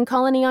production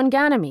colony on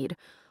Ganymede,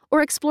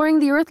 or exploring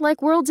the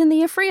Earth-like worlds in the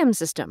Ephraim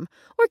system,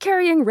 or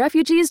carrying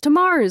refugees to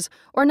Mars,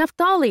 or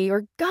Naphtali,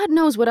 or God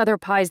knows what other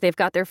pies they've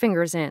got their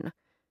fingers in.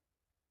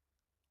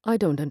 I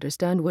don't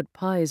understand what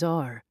pies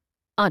are,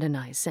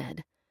 Adonai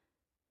said.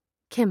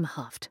 Kim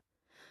huffed.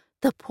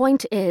 The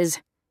point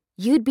is,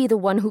 you'd be the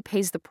one who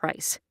pays the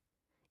price.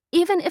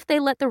 Even if they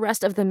let the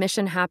rest of the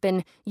mission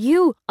happen,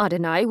 you,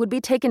 Adonai, would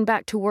be taken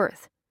back to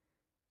Earth.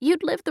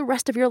 You'd live the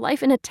rest of your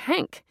life in a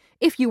tank,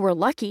 if you were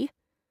lucky.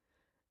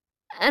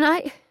 And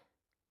I...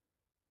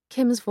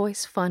 Kim's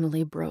voice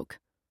finally broke,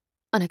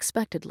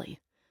 unexpectedly.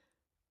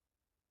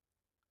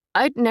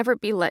 I'd never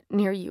be let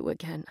near you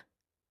again.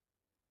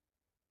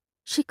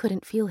 She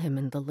couldn't feel him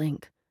in the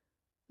link,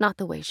 not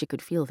the way she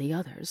could feel the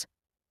others.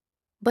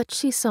 But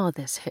she saw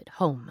this hit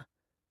home.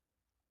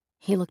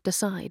 He looked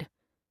aside,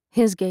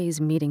 his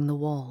gaze meeting the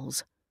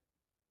walls.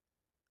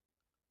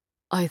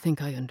 I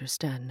think I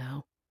understand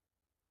now.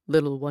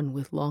 Little one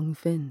with long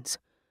fins.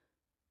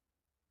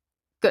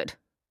 Good.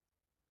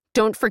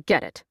 Don't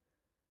forget it.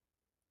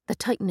 The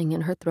tightening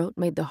in her throat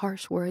made the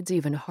harsh words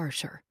even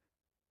harsher.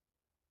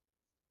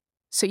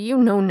 So you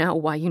know now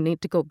why you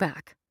need to go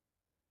back.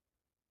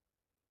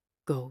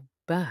 Go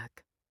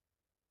back?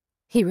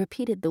 He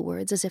repeated the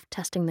words as if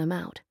testing them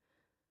out.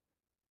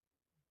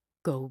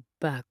 Go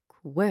back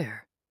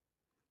where?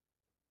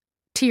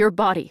 To your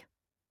body.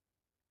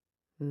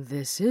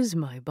 This is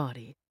my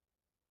body.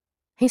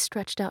 He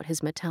stretched out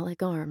his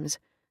metallic arms,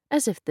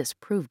 as if this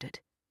proved it.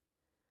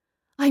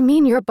 I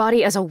mean your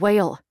body as a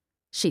whale,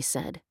 she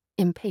said,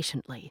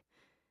 impatiently.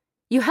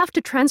 You have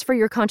to transfer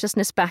your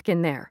consciousness back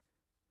in there.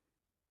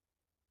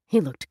 He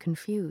looked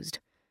confused,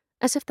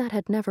 as if that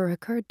had never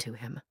occurred to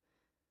him.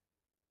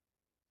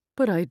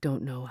 But I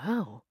don't know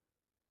how.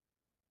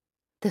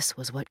 This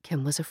was what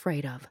Kim was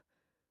afraid of.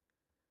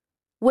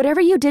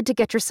 Whatever you did to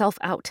get yourself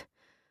out,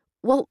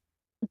 well,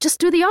 just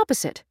do the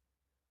opposite.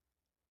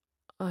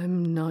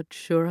 I'm not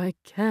sure I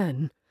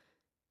can.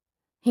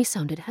 He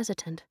sounded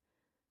hesitant,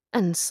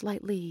 and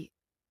slightly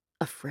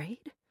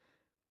afraid.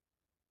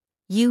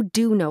 You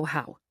do know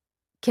how,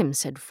 Kim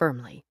said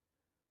firmly.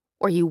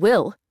 Or you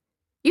will.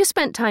 You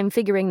spent time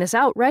figuring this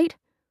out, right?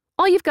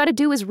 All you've got to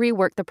do is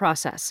rework the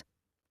process.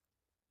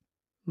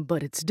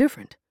 But it's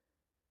different.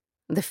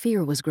 The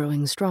fear was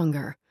growing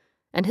stronger,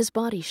 and his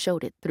body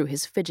showed it through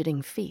his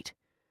fidgeting feet.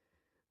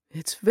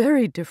 It's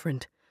very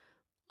different.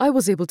 I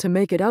was able to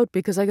make it out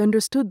because I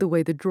understood the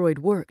way the droid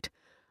worked.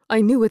 I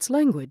knew its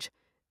language,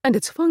 and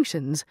its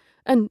functions,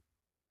 and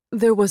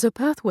there was a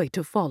pathway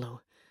to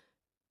follow.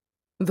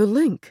 The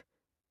link.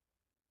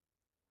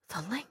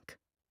 The link.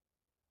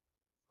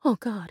 Oh,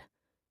 God.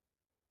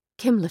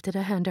 Kim lifted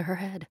a hand to her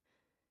head.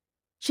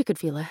 She could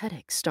feel a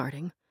headache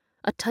starting,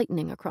 a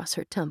tightening across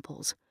her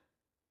temples.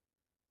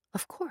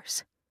 Of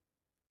course.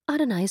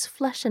 Adonai's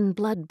flesh and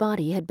blood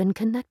body had been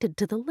connected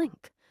to the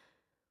link.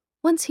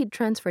 Once he'd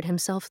transferred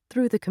himself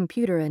through the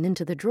computer and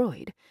into the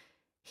droid,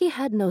 he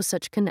had no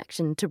such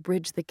connection to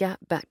bridge the gap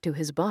back to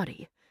his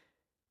body.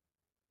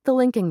 The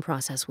linking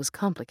process was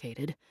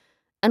complicated,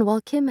 and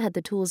while Kim had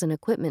the tools and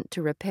equipment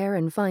to repair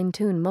and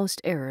fine-tune most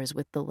errors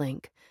with the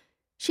link,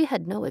 she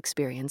had no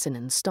experience in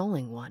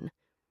installing one.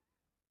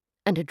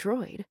 And a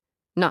droid,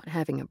 not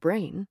having a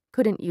brain,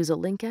 couldn't use a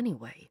link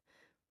anyway.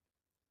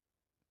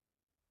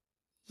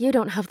 You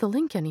don't have the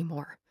link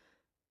anymore.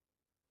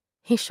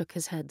 He shook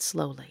his head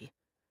slowly.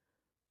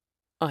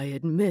 I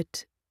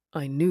admit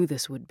I knew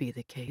this would be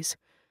the case.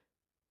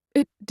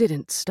 It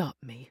didn't stop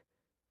me.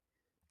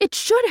 It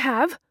should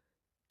have,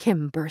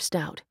 Kim burst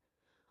out.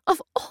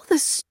 Of all the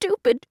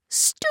stupid,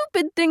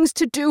 stupid things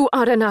to do,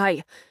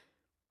 Adonai!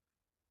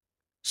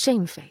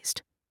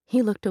 Shamefaced,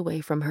 he looked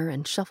away from her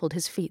and shuffled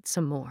his feet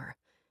some more.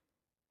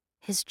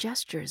 His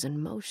gestures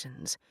and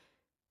motions,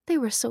 they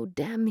were so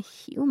damn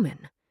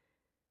human.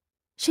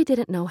 She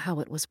didn't know how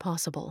it was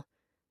possible,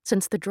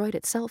 since the droid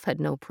itself had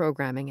no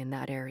programming in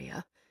that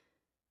area.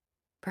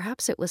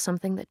 Perhaps it was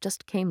something that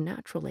just came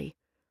naturally,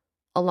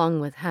 along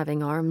with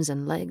having arms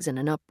and legs in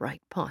an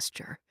upright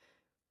posture.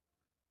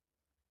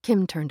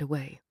 Kim turned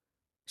away,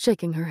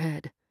 shaking her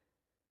head.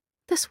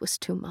 This was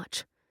too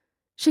much.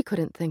 She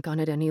couldn't think on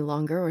it any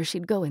longer or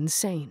she'd go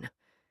insane.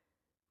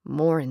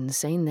 More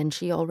insane than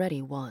she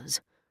already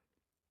was.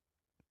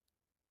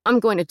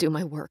 I'm going to do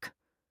my work.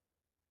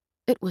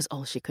 It was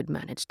all she could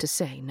manage to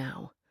say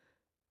now.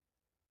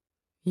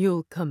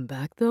 You'll come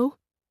back, though?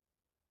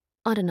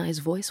 Adonai's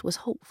voice was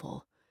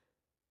hopeful.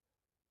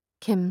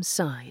 Kim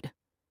sighed.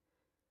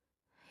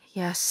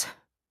 Yes,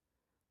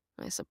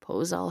 I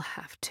suppose I'll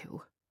have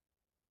to.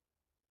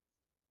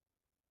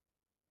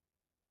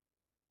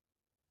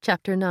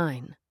 Chapter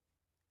 9.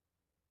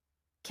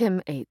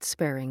 Kim ate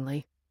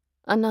sparingly,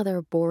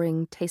 another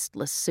boring,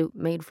 tasteless soup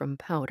made from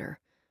powder,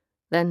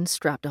 then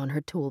strapped on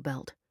her tool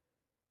belt.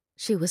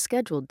 She was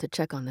scheduled to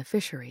check on the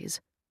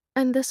fisheries,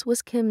 and this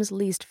was Kim's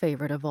least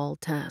favorite of all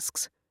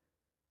tasks.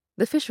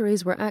 The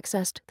fisheries were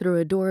accessed through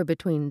a door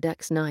between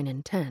decks 9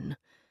 and 10.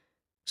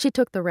 She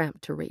took the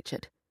ramp to reach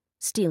it,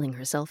 steeling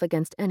herself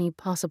against any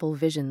possible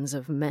visions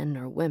of men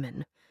or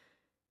women.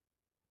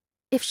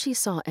 If she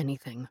saw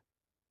anything,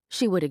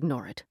 she would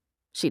ignore it,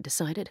 she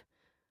decided.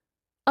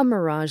 A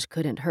mirage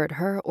couldn't hurt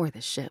her or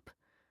the ship.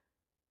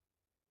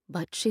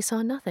 But she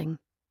saw nothing,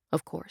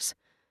 of course.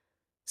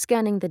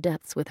 Scanning the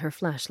depths with her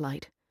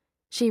flashlight,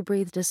 she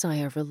breathed a sigh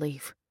of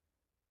relief.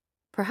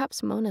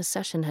 Perhaps Mona's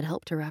session had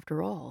helped her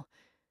after all,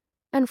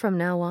 and from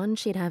now on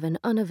she'd have an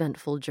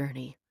uneventful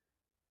journey.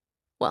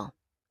 Well,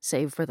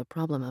 save for the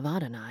problem of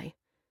Adonai.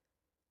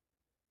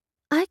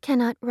 I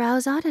cannot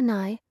rouse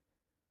Adonai.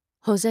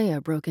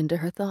 Hosea broke into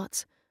her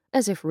thoughts,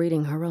 as if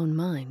reading her own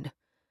mind.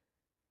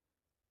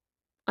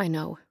 I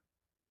know,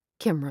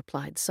 Kim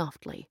replied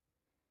softly.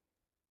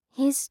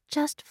 He's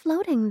just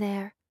floating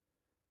there.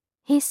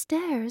 He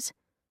stares,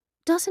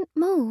 doesn't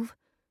move,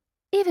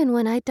 even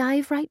when I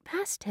dive right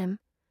past him.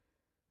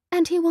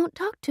 And he won't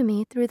talk to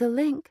me through the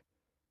link.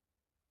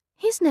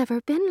 He's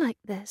never been like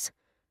this.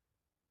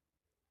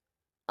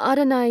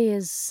 Adonai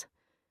is...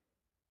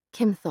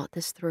 Kim thought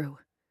this through,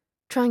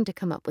 trying to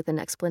come up with an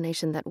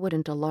explanation that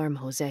wouldn't alarm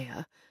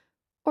Hosea,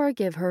 or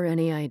give her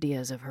any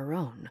ideas of her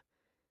own.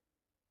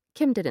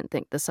 Kim didn't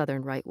think the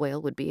southern right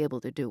whale would be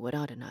able to do what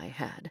Adonai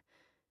had.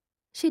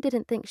 She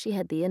didn't think she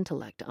had the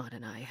intellect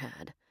Adonai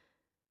had.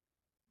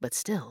 But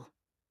still,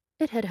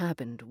 it had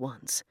happened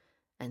once,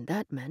 and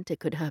that meant it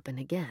could happen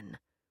again.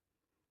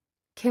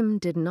 Kim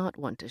did not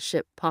want a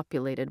ship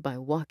populated by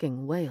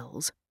walking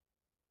whales.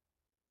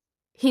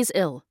 He's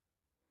ill.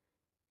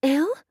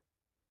 Ill?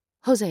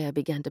 Hosea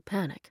began to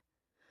panic.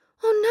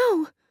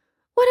 Oh no!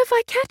 What if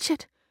I catch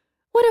it?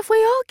 What if we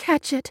all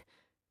catch it?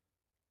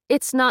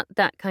 It's not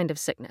that kind of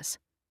sickness,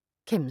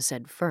 Kim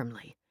said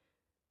firmly.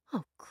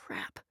 Oh,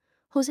 crap.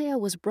 Hosea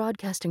was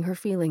broadcasting her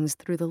feelings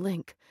through the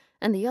link,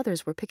 and the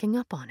others were picking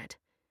up on it.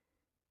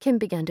 Kim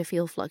began to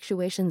feel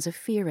fluctuations of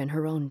fear in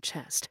her own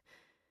chest.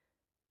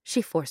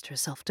 She forced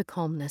herself to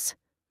calmness.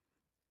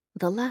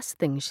 The last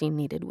thing she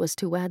needed was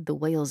to add the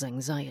whale's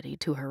anxiety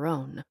to her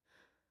own.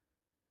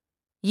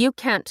 You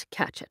can't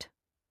catch it.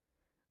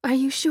 Are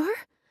you sure?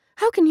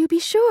 How can you be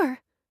sure?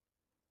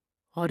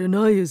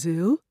 Adonai is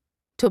ill?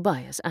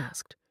 Tobias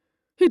asked.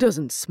 He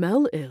doesn't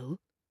smell ill.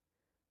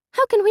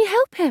 How can we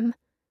help him?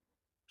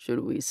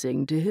 Should we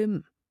sing to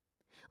him?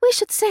 We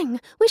should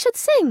sing. We should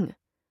sing.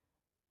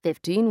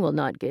 15 will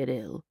not get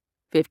ill.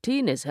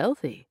 15 is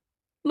healthy.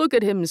 Look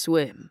at him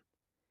swim.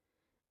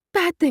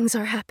 Bad things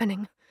are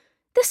happening.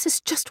 This is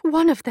just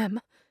one of them.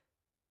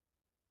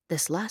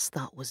 This last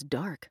thought was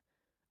dark,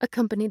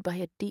 accompanied by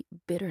a deep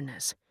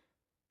bitterness.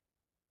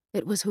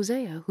 It was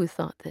Hosea who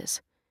thought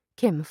this,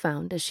 Kim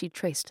found as she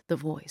traced the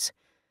voice.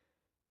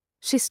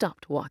 She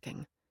stopped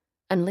walking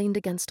and leaned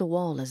against a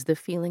wall as the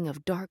feeling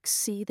of dark,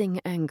 seething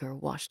anger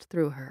washed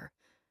through her,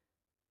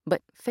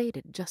 but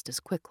faded just as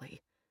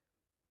quickly.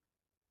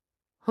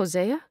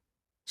 Hosea?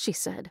 She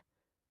said.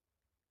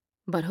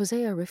 But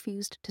Hosea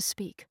refused to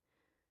speak,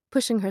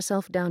 pushing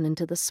herself down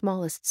into the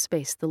smallest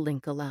space the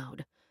link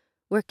allowed,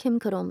 where Kim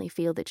could only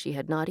feel that she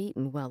had not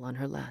eaten well on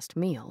her last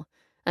meal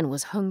and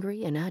was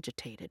hungry and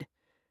agitated.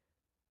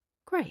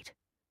 Great.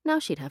 Now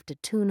she'd have to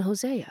tune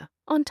Hosea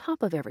on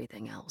top of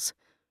everything else.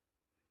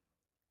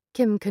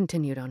 Kim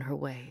continued on her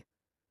way.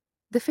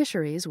 The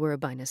fisheries were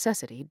by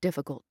necessity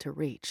difficult to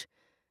reach.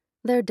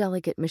 Their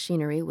delicate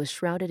machinery was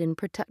shrouded in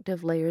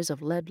protective layers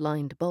of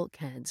lead-lined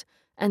bulkheads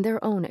and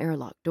their own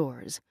airlock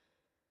doors.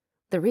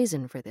 The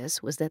reason for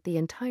this was that the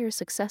entire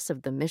success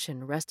of the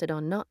mission rested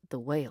on not the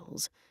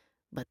whales,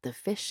 but the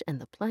fish and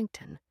the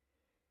plankton.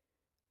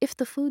 If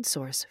the food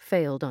source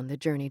failed on the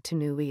journey to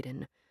New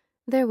Eden,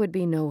 there would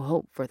be no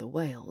hope for the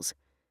whales.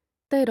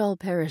 They'd all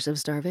perish of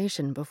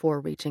starvation before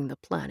reaching the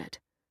planet.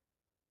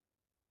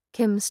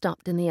 Kim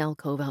stopped in the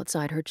alcove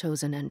outside her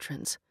chosen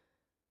entrance.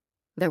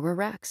 There were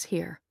racks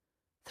here,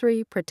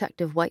 3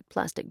 protective white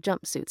plastic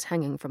jumpsuits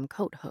hanging from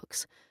coat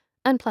hooks,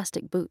 and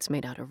plastic boots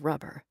made out of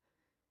rubber.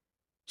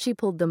 She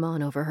pulled them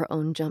on over her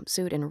own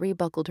jumpsuit and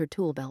rebuckled her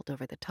tool belt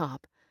over the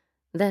top,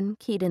 then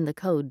keyed in the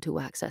code to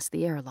access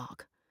the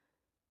airlock.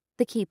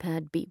 The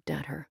keypad beeped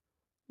at her,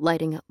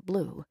 lighting up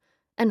blue,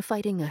 and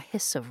fighting a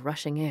hiss of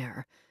rushing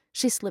air.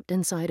 She slipped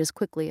inside as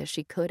quickly as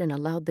she could and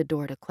allowed the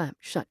door to clamp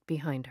shut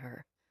behind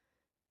her.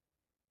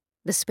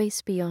 The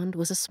space beyond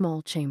was a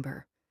small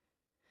chamber.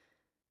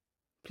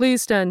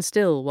 Please stand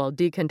still while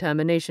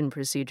decontamination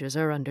procedures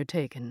are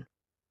undertaken,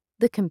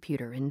 the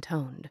computer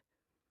intoned.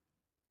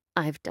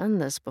 I've done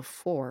this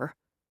before,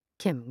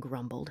 Kim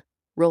grumbled,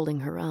 rolling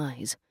her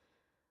eyes.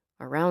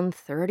 Around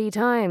 30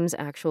 times,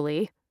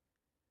 actually.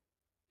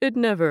 It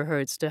never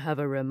hurts to have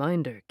a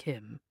reminder,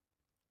 Kim.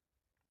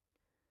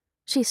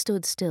 She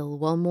stood still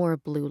while more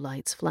blue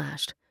lights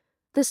flashed,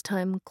 this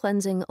time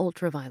cleansing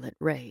ultraviolet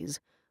rays,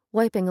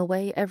 wiping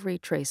away every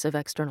trace of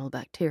external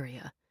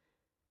bacteria.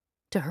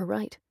 To her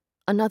right,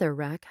 another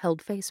rack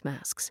held face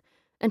masks,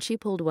 and she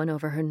pulled one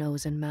over her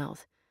nose and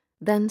mouth,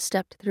 then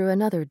stepped through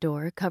another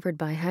door covered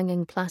by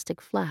hanging plastic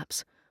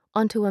flaps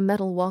onto a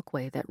metal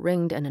walkway that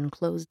ringed an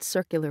enclosed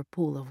circular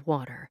pool of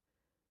water.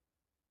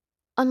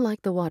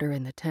 Unlike the water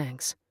in the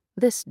tanks,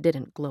 this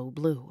didn't glow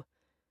blue.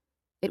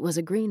 It was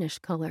a greenish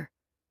color,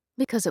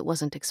 because it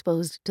wasn't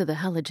exposed to the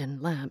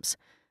halogen lamps,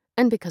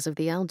 and because of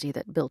the algae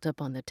that built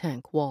up on the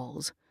tank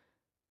walls.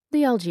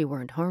 The algae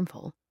weren't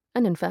harmful,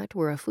 and in fact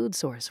were a food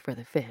source for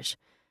the fish.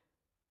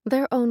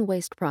 Their own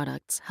waste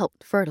products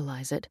helped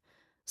fertilize it,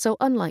 so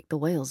unlike the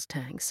whales'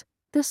 tanks,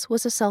 this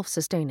was a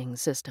self-sustaining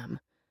system.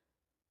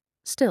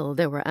 Still,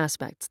 there were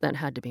aspects that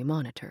had to be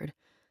monitored,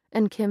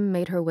 and Kim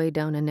made her way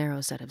down a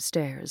narrow set of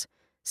stairs,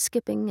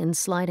 skipping and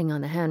sliding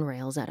on the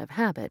handrails out of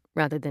habit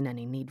rather than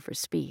any need for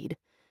speed.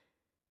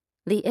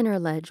 The inner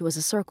ledge was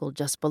a circle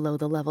just below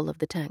the level of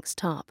the tank's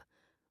top,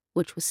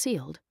 which was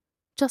sealed,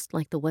 just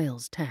like the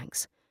whale's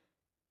tanks.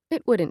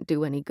 It wouldn't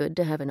do any good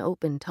to have an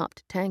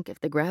open-topped tank if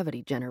the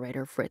gravity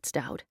generator fritzed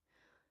out.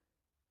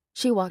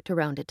 She walked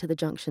around it to the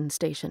junction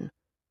station,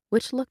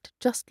 which looked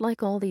just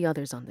like all the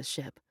others on the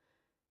ship.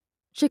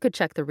 She could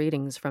check the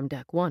readings from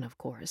Deck 1, of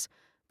course,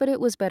 but it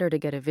was better to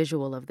get a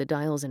visual of the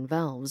dials and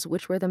valves,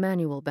 which were the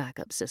manual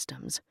backup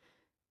systems.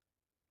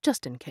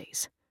 Just in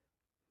case.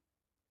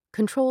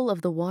 Control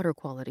of the water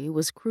quality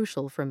was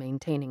crucial for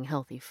maintaining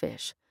healthy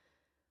fish.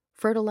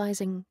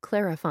 Fertilizing,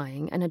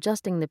 clarifying, and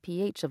adjusting the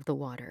pH of the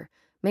water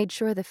made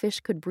sure the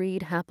fish could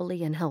breed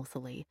happily and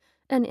healthily,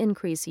 and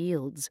increase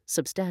yields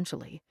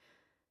substantially.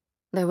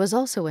 There was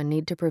also a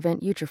need to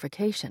prevent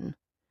eutrophication.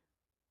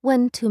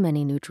 When too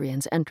many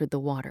nutrients entered the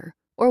water,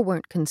 or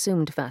weren't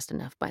consumed fast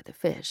enough by the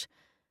fish,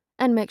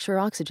 and make sure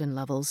oxygen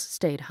levels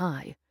stayed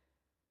high.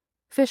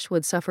 Fish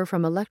would suffer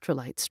from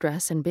electrolyte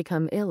stress and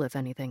become ill if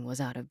anything was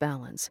out of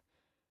balance.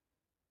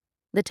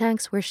 The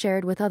tanks were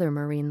shared with other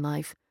marine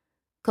life.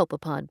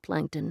 Copepod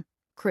plankton,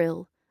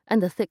 krill,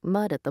 and the thick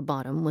mud at the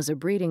bottom was a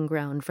breeding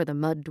ground for the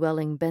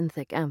mud-dwelling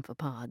benthic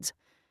amphipods.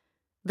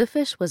 The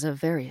fish was of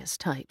various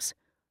types: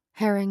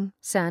 herring,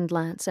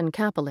 sandlance, and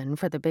capelin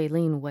for the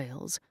baleen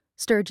whales,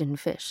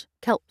 sturgeonfish,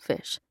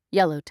 kelpfish,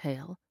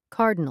 yellowtail,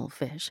 cardinal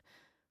fish,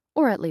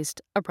 or at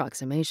least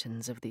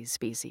approximations of these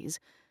species,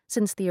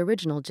 since the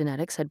original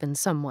genetics had been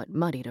somewhat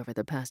muddied over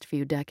the past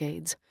few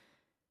decades.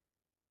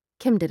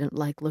 Kim didn't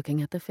like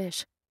looking at the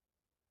fish.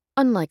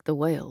 Unlike the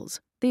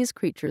whales, these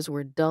creatures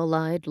were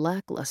dull-eyed,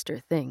 lackluster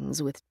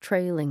things with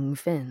trailing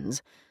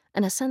fins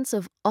and a sense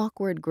of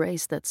awkward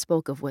grace that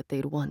spoke of what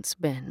they'd once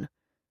been,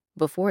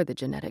 before the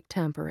genetic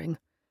tampering.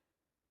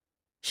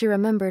 She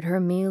remembered her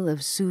meal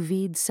of sous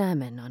vide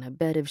salmon on a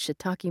bed of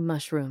shiitake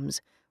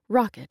mushrooms,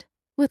 rocket,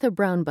 with a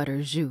brown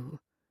butter jus,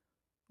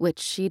 which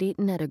she'd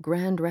eaten at a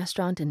grand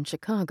restaurant in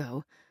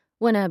Chicago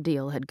when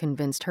Abdiel had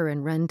convinced her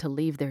and Ren to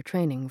leave their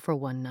training for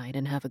one night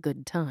and have a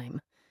good time.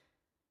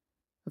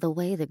 The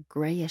way the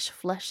grayish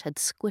flesh had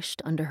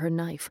squished under her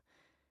knife.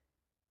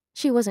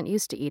 She wasn't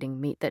used to eating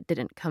meat that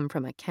didn't come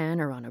from a can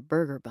or on a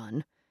burger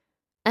bun,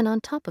 and on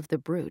top of the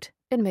brute,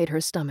 it made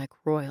her stomach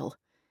roil.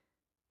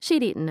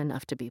 She'd eaten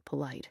enough to be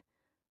polite,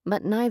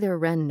 but neither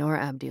Ren nor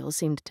Abdiel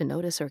seemed to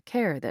notice or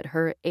care that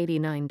her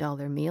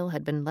 $89 meal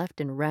had been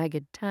left in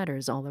ragged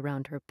tatters all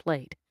around her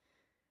plate.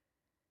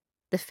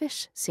 The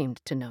fish seemed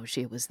to know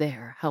she was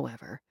there,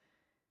 however.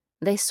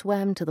 They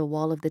swam to the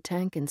wall of the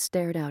tank and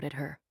stared out at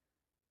her,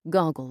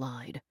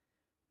 goggle-eyed.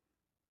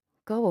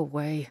 "Go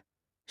away,"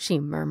 she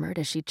murmured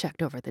as she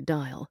checked over the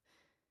dial.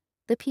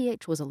 The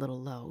pH was a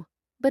little low,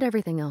 but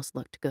everything else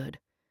looked good.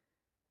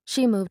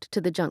 She moved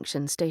to the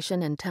junction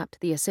station and tapped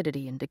the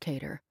acidity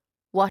indicator,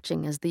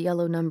 watching as the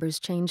yellow numbers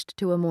changed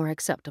to a more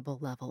acceptable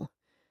level.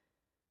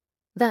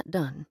 That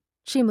done,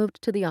 she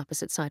moved to the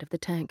opposite side of the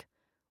tank,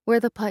 where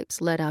the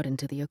pipes led out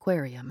into the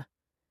aquarium.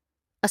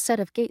 A set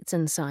of gates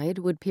inside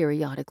would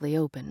periodically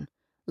open,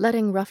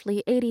 letting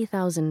roughly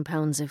 80,000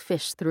 pounds of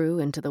fish through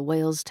into the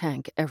whale's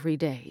tank every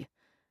day.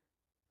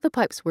 The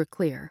pipes were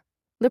clear,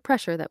 the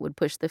pressure that would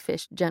push the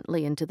fish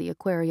gently into the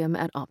aquarium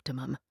at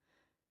optimum.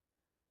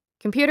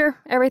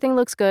 "Computer, everything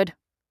looks good."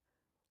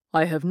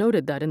 "I have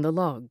noted that in the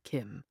log,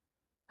 Kim.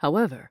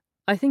 However,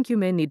 I think you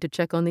may need to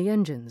check on the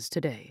engines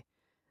today.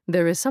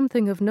 There is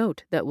something of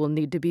note that will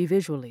need to be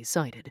visually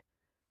sighted."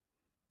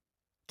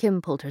 Kim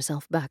pulled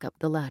herself back up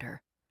the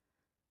ladder.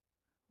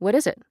 "What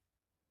is it?"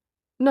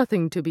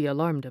 "Nothing to be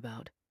alarmed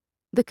about,"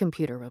 the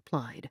computer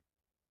replied.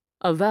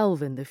 "A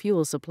valve in the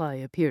fuel supply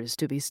appears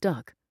to be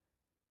stuck."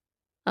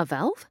 "A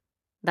valve?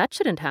 That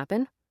shouldn't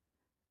happen."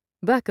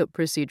 "Backup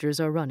procedures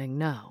are running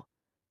now.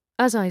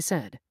 As I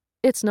said,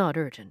 it's not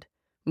urgent,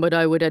 but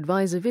I would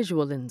advise a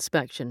visual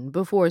inspection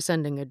before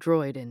sending a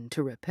droid in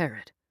to repair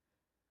it."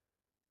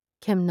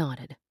 Kim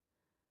nodded.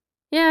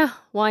 "Yeah,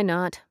 why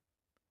not?"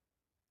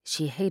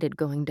 She hated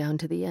going down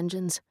to the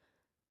engines.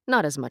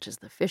 Not as much as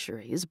the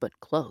fisheries, but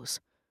close.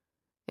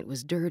 It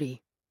was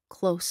dirty,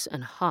 close,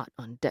 and hot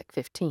on Deck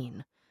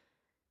 15.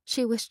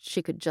 She wished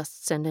she could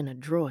just send in a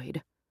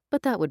droid,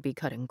 but that would be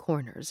cutting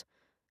corners,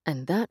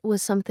 and that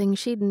was something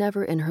she'd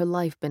never in her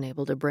life been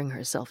able to bring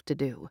herself to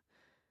do.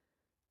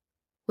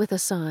 With a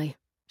sigh,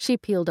 she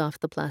peeled off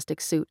the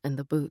plastic suit and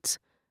the boots,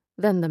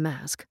 then the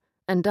mask,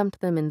 and dumped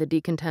them in the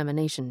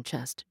decontamination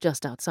chest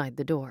just outside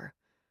the door.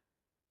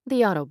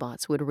 The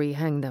Autobots would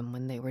rehang them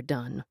when they were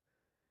done.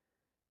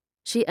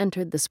 She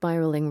entered the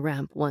spiraling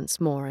ramp once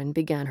more and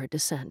began her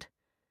descent.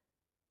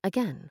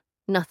 Again,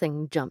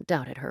 nothing jumped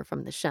out at her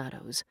from the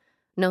shadows.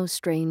 No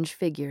strange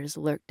figures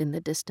lurked in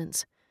the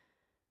distance.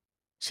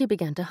 She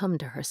began to hum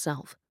to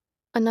herself,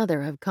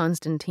 another of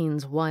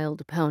Constantine's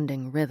wild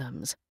pounding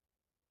rhythms.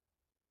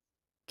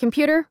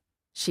 "Computer,"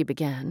 she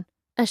began,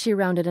 as she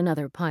rounded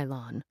another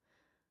pylon.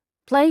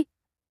 "Play."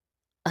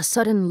 A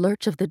sudden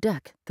lurch of the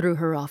deck threw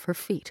her off her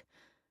feet,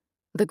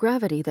 The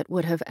gravity that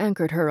would have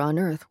anchored her on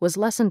Earth was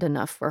lessened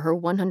enough for her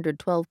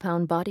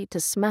 112-pound body to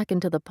smack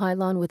into the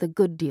pylon with a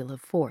good deal of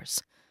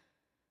force.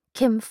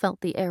 Kim felt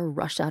the air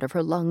rush out of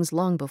her lungs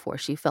long before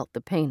she felt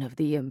the pain of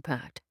the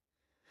impact.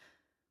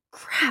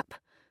 Crap!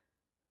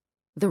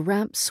 The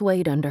ramp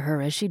swayed under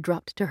her as she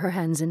dropped to her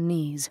hands and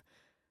knees.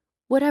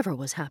 Whatever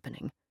was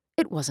happening,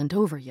 it wasn't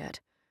over yet.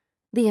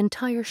 The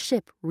entire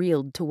ship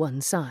reeled to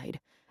one side,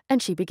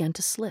 and she began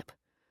to slip.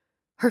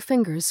 Her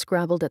fingers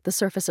scrabbled at the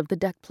surface of the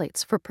deck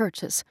plates for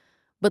purchase,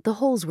 but the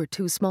holes were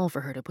too small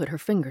for her to put her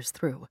fingers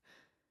through.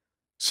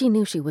 She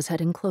knew she was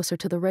heading closer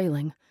to the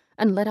railing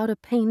and let out a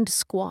pained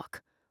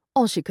squawk,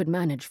 all she could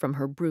manage from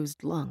her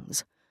bruised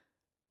lungs.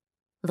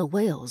 The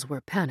whales were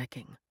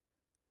panicking.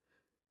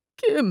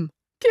 Kim!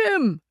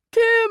 Kim!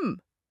 Kim!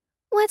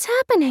 What's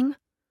happening?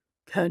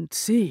 Can't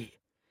see.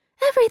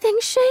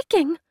 Everything's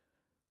shaking.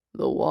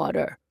 The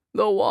water!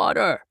 The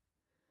water!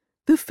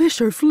 The fish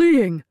are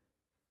fleeing!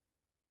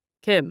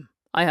 Kim,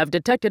 I have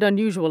detected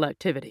unusual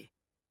activity,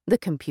 the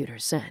computer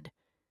said.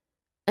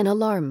 An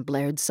alarm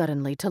blared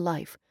suddenly to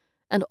life,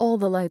 and all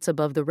the lights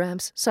above the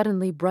ramps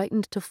suddenly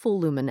brightened to full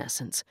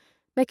luminescence,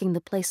 making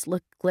the place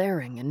look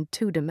glaring and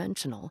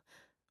two-dimensional,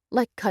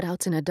 like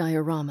cutouts in a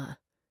diorama.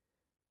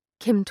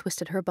 Kim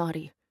twisted her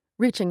body,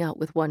 reaching out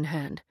with one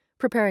hand,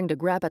 preparing to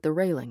grab at the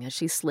railing as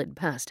she slid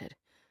past it.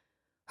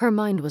 Her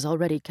mind was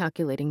already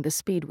calculating the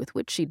speed with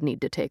which she'd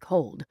need to take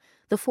hold,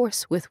 the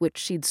force with which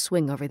she'd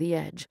swing over the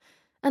edge,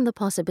 and the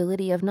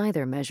possibility of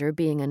neither measure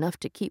being enough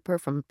to keep her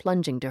from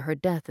plunging to her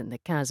death in the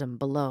chasm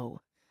below.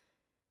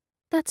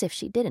 That's if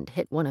she didn't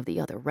hit one of the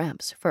other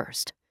ramps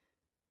first.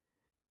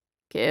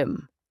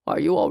 Kim, are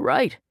you all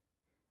right?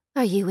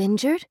 Are you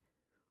injured?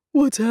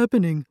 What's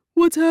happening?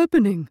 What's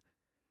happening?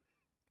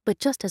 But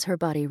just as her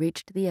body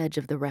reached the edge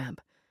of the ramp,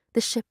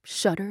 the ship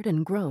shuddered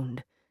and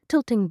groaned,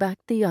 tilting back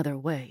the other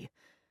way.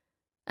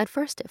 At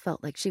first it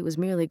felt like she was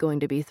merely going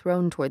to be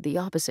thrown toward the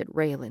opposite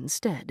rail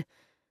instead,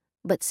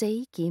 but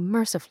Seiki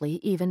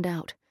mercifully evened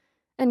out,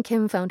 and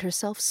Kim found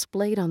herself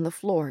splayed on the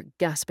floor,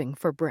 gasping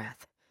for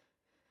breath.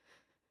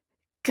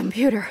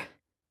 "Computer,"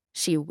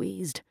 she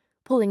wheezed,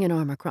 pulling an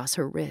arm across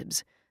her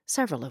ribs,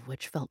 several of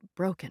which felt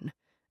broken,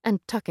 and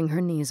tucking her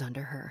knees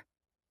under her.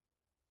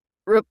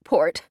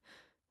 "Report."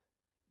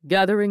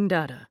 Gathering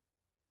data.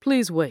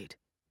 Please wait.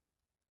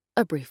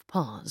 A brief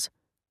pause.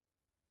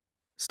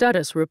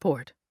 Status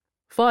report.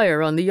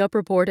 Fire on the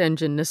upper port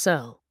engine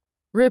nacelle.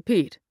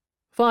 Repeat.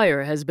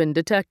 Fire has been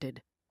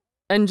detected.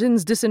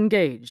 Engines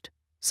disengaged.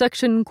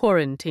 Section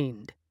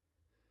quarantined.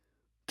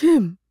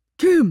 Kim!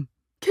 Kim!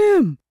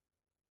 Kim!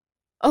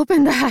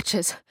 "Open the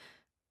hatches!"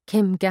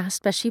 Kim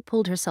gasped as she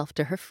pulled herself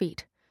to her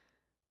feet.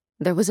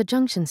 There was a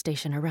junction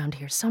station around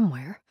here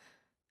somewhere.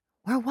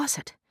 Where was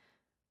it?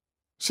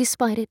 She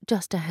spied it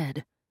just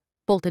ahead,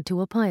 bolted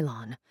to a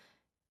pylon.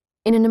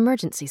 In an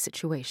emergency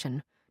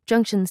situation,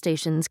 junction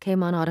stations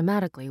came on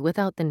automatically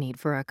without the need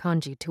for a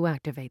kanji to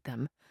activate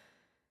them.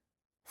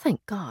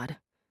 Thank God.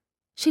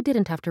 She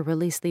didn't have to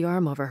release the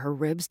arm over her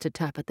ribs to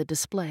tap at the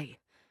display.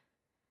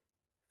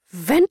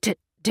 "Vent it,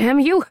 damn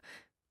you!"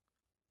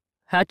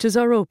 Hatches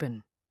are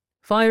open.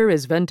 Fire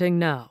is venting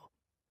now.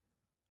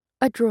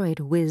 A droid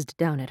whizzed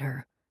down at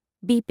her,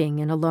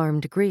 beeping an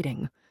alarmed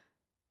greeting.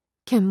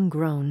 Kim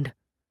groaned.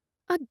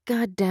 A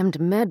goddamned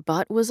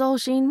medbot was all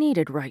she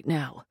needed right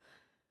now.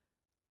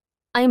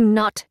 "I'm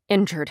not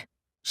injured,"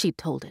 she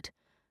told it.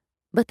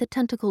 But the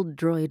tentacled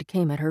droid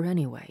came at her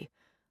anyway,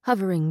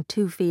 hovering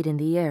 2 feet in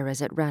the air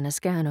as it ran a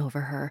scan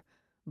over her,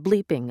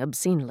 bleeping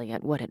obscenely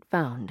at what it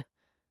found.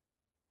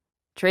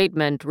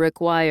 "Treatment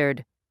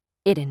required,"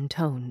 it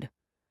intoned.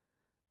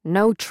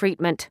 "No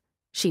treatment,"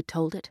 she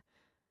told it.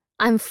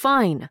 "I'm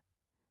fine."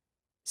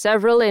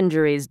 "Several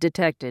injuries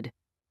detected.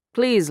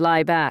 Please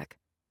lie back."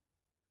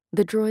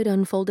 The droid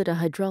unfolded a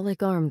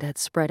hydraulic arm that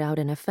spread out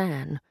in a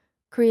fan,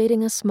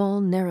 creating a small,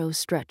 narrow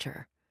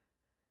stretcher.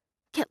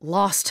 "Get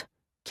lost,"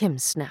 Kim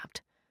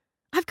snapped.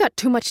 "I've got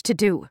too much to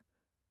do."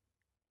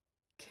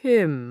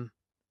 Kim,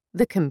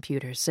 the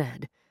computer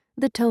said,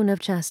 the tone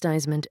of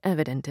chastisement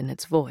evident in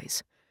its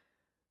voice.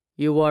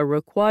 You are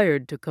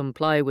required to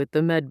comply with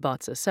the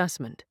medbot's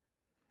assessment.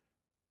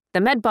 "The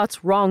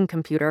medbot's wrong,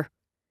 computer.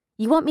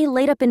 You want me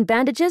laid up in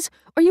bandages,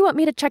 or you want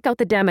me to check out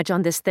the damage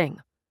on this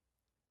thing?"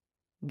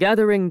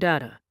 Gathering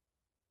data.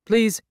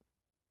 Please.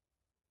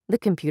 The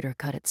computer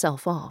cut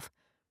itself off.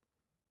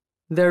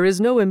 There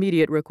is no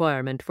immediate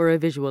requirement for a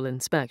visual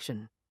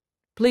inspection.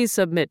 Please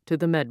submit to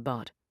the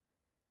medbot.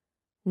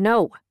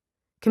 "No.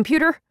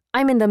 Computer,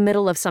 I'm in the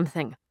middle of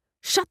something.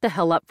 Shut the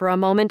hell up for a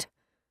moment."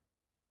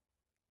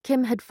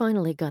 Kim had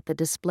finally got the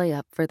display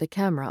up for the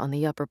camera on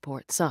the upper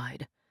port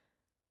side.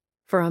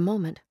 For a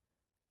moment,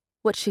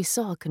 what she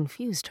saw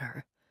confused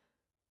her.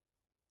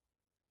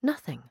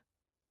 Nothing.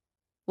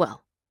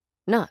 Well,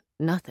 not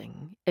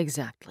nothing,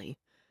 exactly.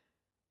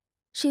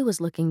 She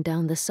was looking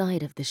down the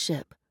side of the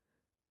ship.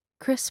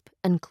 Crisp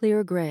and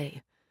clear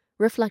gray,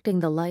 reflecting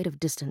the light of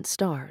distant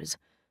stars,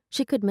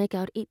 she could make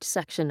out each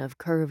section of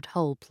curved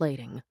hull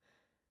plating.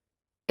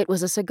 It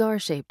was a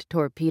cigar-shaped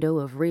torpedo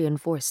of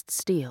reinforced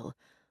steel,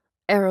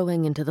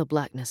 arrowing into the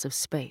blackness of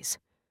space.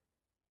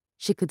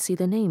 She could see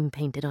the name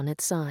painted on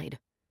its side.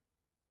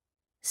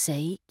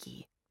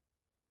 Seiki.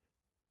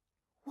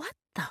 What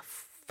the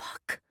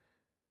fuck?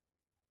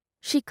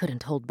 She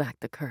couldn't hold back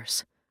the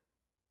curse.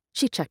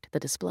 She checked the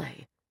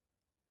display.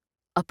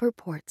 Upper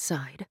port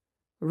side,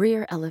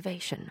 rear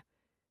elevation.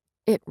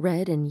 It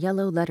read in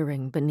yellow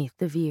lettering beneath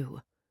the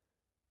view.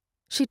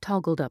 She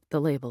toggled up the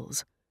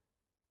labels.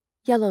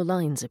 Yellow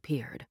lines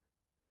appeared.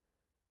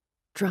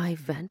 Drive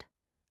vent,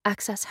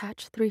 access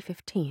hatch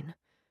 315,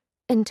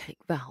 intake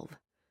valve.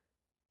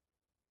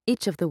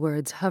 Each of the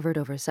words hovered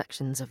over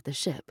sections of the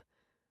ship.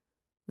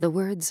 The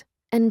words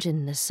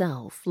engine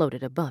nacelle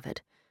floated above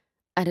it,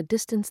 at a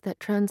distance that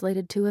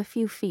translated to a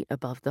few feet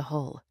above the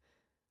hull.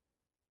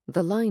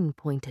 The line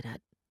pointed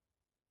at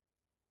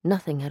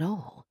nothing at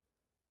all.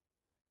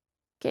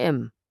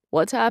 Kim,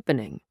 what's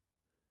happening?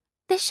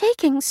 The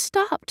shaking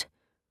stopped.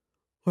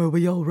 Are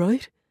we all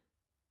right?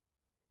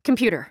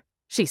 Computer,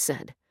 she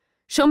said.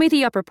 Show me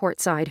the upper port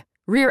side,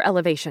 rear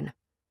elevation.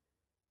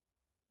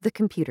 The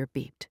computer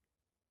beeped.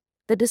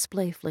 The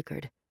display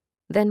flickered,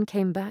 then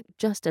came back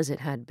just as it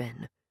had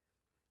been.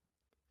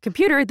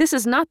 Computer, this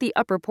is not the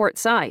upper port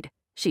side,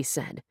 she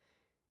said.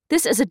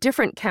 This is a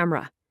different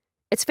camera.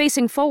 It's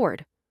facing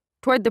forward,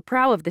 toward the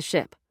prow of the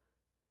ship.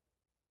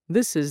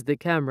 This is the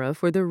camera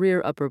for the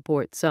rear upper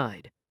port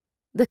side,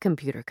 the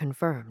computer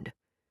confirmed.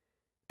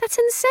 That's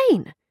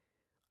insane.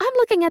 I'm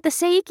looking at the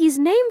Seiki's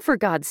name, for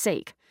God's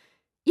sake.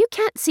 You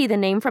can't see the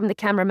name from the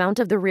camera mount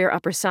of the rear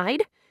upper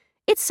side.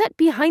 It's set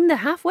behind the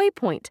halfway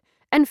point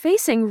and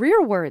facing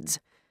rearwards.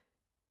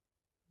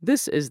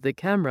 This is the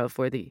camera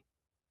for the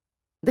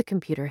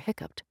computer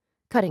hiccuped,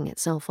 cutting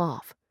itself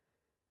off.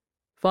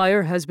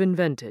 Fire has been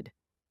vented.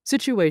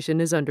 Situation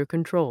is under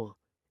control.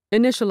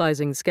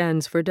 Initializing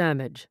scans for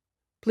damage.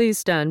 Please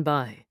stand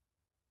by.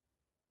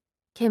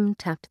 Kim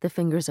tapped the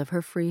fingers of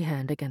her free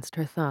hand against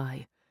her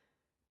thigh.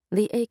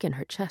 The ache in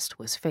her chest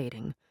was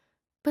fading,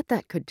 but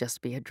that could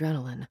just be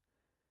adrenaline.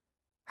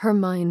 Her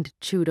mind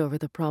chewed over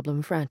the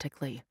problem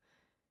frantically.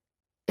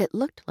 It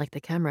looked like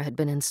the camera had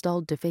been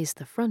installed to face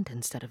the front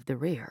instead of the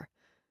rear.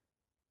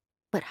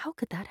 But how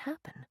could that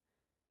happen?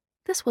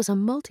 This was a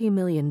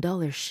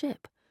multi-million-dollar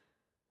ship,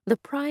 the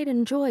pride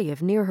and joy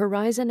of Near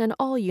Horizon and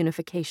all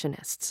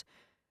unificationists.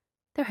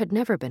 There had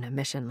never been a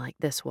mission like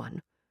this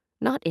one,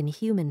 not in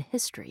human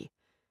history.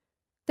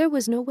 There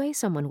was no way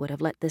someone would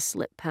have let this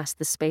slip past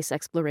the Space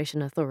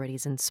Exploration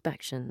Authority's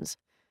inspections.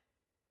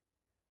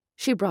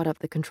 She brought up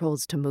the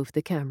controls to move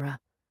the camera.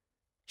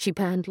 She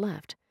panned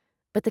left,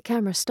 but the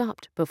camera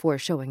stopped before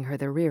showing her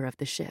the rear of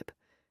the ship.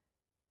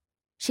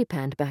 She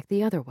panned back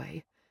the other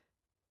way.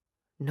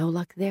 No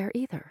luck there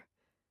either.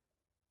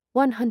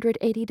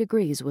 180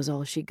 degrees was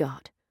all she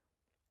got.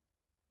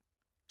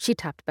 She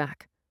tapped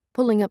back,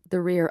 pulling up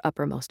the rear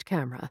uppermost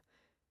camera.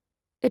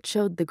 It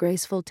showed the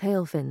graceful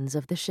tail fins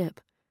of the ship,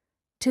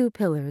 2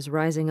 pillars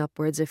rising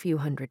upwards a few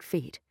hundred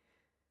feet.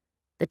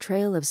 The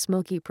trail of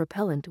smoky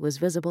propellant was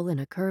visible in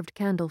a curved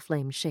candle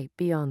flame shape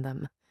beyond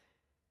them.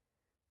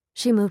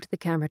 She moved the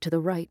camera to the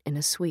right in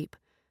a sweep,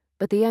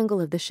 but the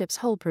angle of the ship's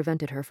hull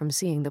prevented her from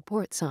seeing the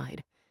port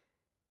side.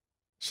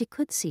 She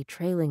could see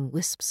trailing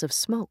wisps of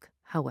smoke,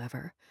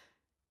 however.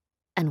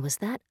 And was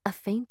that a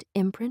faint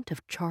imprint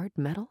of charred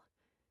metal?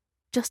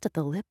 Just at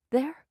the lip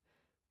there?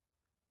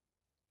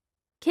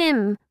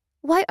 Kim,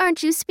 why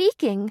aren't you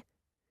speaking?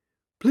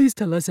 Please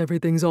tell us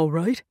everything's all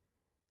right.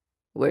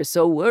 We're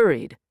so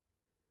worried.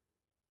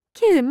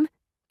 Kim!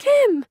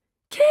 Kim!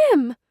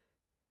 Kim!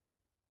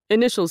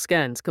 Initial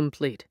scans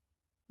complete,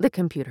 the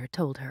computer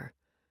told her.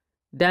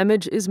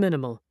 Damage is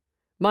minimal.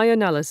 My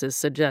analysis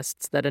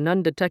suggests that an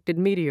undetected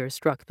meteor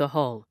struck the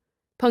hull,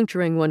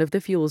 puncturing one of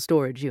the fuel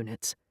storage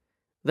units.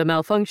 The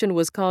malfunction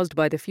was caused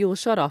by the fuel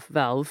shutoff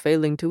valve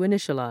failing to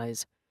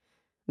initialize.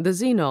 The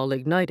xenol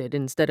ignited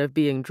instead of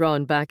being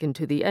drawn back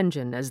into the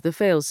engine as the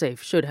failsafe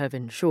should have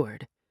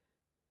ensured.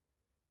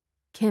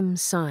 Kim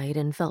sighed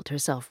and felt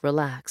herself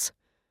relax.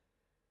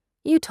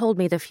 You told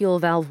me the fuel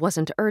valve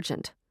wasn't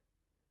urgent.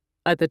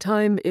 At the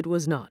time, it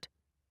was not.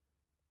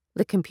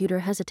 The computer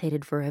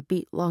hesitated for a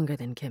beat longer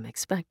than Kim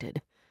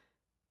expected.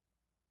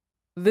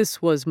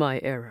 This was my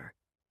error.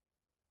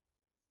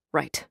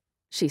 Right,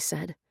 she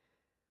said.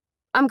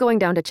 I'm going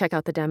down to check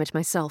out the damage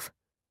myself.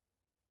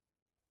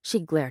 She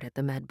glared at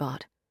the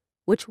medbot,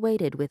 which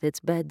waited with its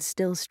bed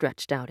still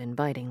stretched out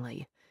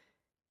invitingly.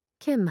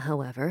 Kim,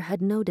 however,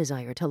 had no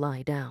desire to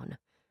lie down.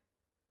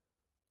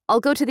 I'll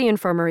go to the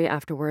infirmary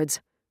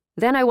afterwards.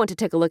 Then I want to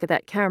take a look at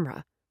that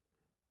camera.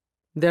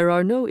 There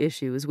are no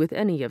issues with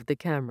any of the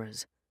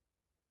cameras.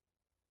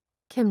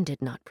 Kim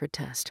did not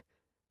protest,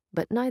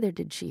 but neither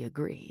did she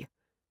agree.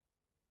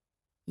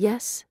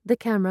 Yes, the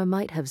camera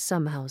might have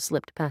somehow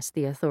slipped past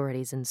the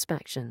authorities'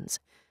 inspections.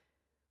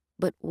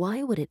 But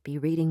why would it be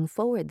reading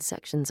forward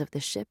sections of the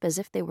ship as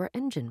if they were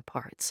engine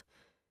parts?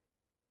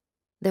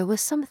 There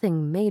was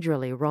something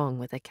majorly wrong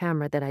with a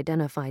camera that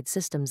identified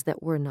systems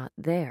that were not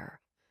there.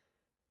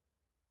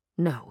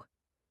 No,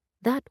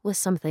 that was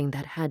something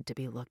that had to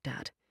be looked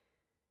at.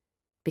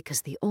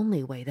 because the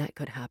only way that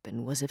could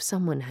happen was if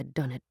someone had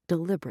done it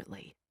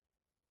deliberately.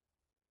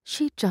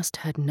 She just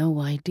had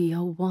no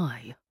idea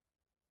why.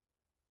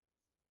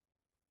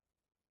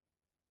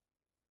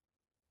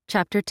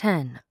 Chapter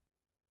 10.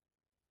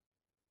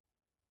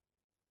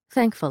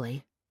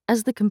 Thankfully,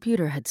 as the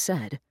computer had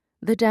said,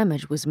 the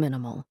damage was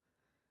minimal.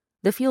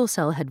 The fuel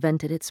cell had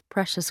vented its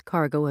precious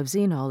cargo of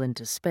xenol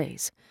into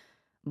space,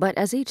 but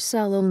as each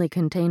cell only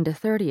contained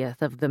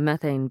 1/30th of the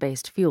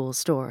methane-based fuel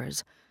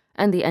stores,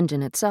 and the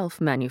engine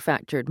itself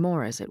manufactured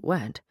more as it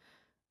went,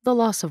 the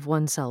loss of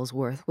one cell's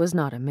worth was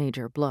not a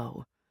major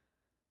blow.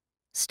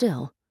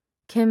 Still,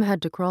 Kim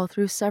had to crawl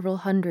through several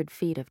 100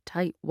 feet of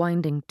tight,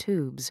 winding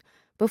tubes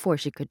before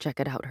she could check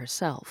it out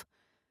herself.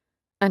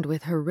 And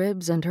with her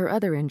ribs and her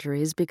other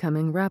injuries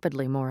becoming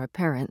rapidly more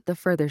apparent the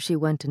further she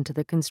went into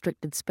the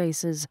constricted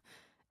spaces,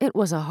 it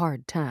was a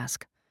hard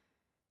task.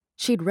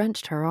 She'd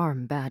wrenched her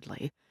arm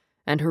badly,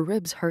 and her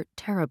ribs hurt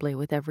terribly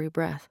with every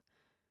breath.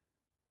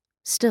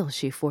 Still,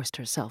 she forced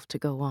herself to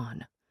go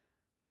on.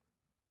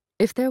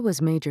 If there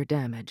was major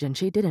damage and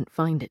she didn't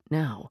find it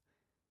now,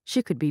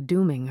 she could be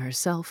dooming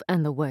herself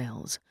and the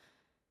whales.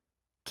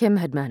 Kim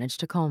had managed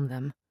to calm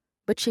them,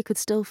 but she could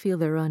still feel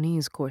their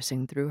unease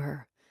coursing through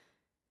her.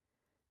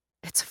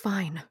 "It's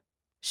fine,"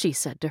 she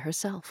said to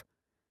herself.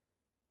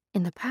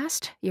 "In the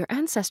past, your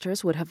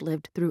ancestors would have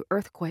lived through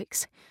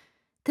earthquakes.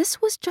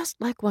 This was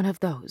just like one of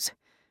those.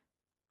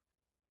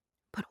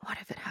 But what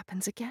if it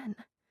happens again?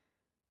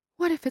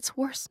 What if it's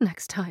worse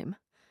next time?"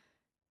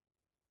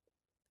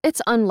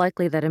 It's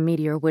unlikely that a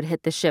meteor would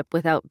hit the ship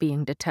without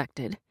being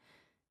detected.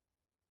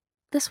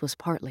 This was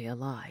partly a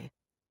lie.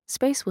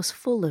 Space was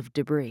full of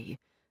debris,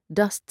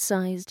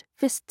 dust-sized,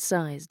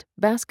 fist-sized,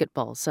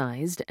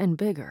 basketball-sized, and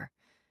bigger.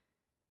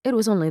 It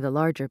was only the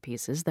larger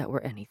pieces that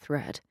were any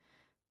threat.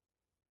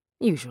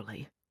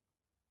 Usually.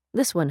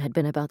 This one had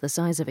been about the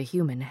size of a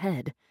human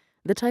head,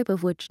 the type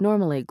of which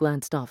normally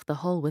glanced off the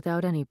hull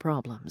without any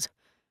problems.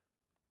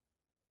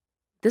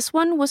 This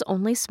one was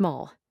only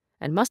small,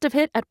 and must have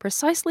hit at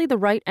precisely the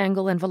right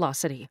angle and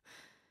velocity.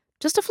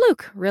 Just a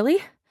fluke, really.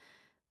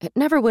 It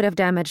never would have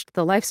damaged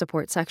the life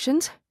support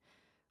sections.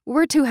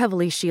 We're too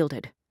heavily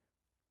shielded.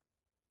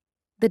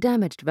 The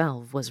damaged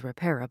valve was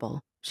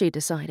repairable, she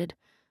decided,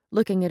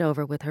 looking it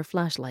over with her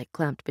flashlight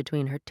clamped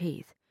between her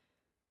teeth.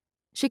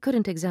 She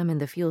couldn't examine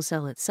the fuel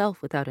cell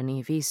itself without an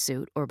EV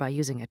suit or by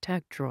using a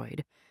tech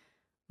droid,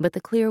 but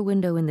the clear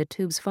window in the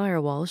tube's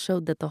firewall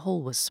showed that the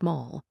hole was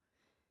small.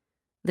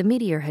 The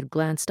meteor had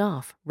glanced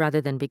off rather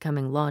than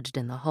becoming lodged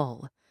in the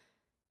hull.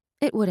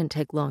 It wouldn't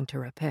take long to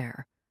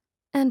repair,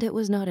 and it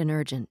was not an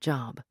urgent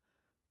job.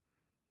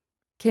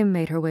 Kim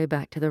made her way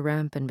back to the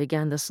ramp and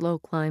began the slow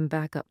climb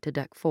back up to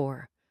Deck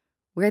 4,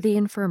 where the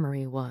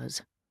infirmary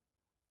was.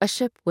 A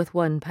ship with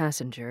one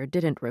passenger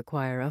didn't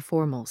require a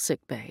formal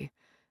sickbay,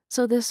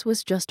 so this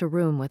was just a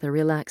room with a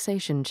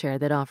relaxation chair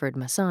that offered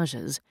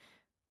massages.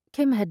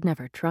 Kim had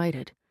never tried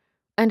it,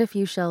 and a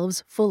few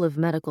shelves full of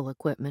medical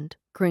equipment,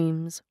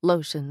 creams,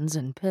 lotions,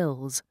 and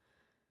pills.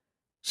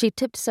 She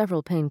tipped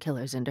several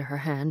painkillers into her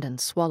hand and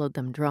swallowed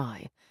them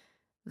dry,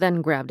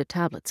 then grabbed a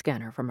tablet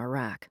scanner from a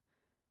rack.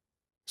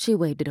 She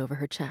waved it over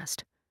her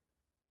chest.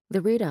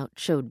 The readout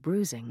showed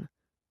bruising,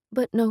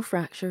 but no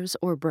fractures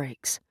or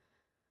breaks.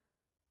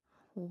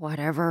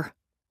 "Whatever,"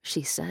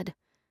 she said,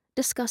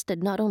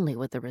 disgusted not only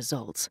with the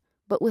results,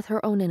 but with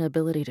her own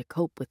inability to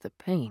cope with the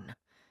pain.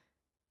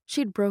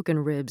 She'd broken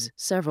ribs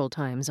several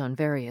times on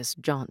various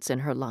jaunts in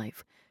her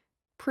life,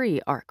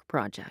 pre-ARC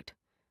project.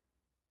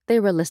 They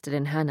were listed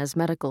in Hannah's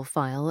medical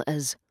file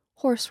as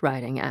horse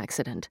riding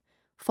accident,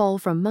 fall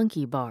from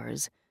monkey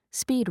bars,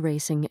 speed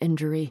racing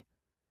injury.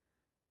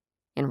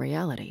 In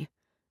reality,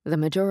 the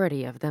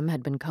majority of them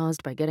had been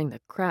caused by getting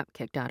the crap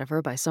kicked out of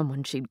her by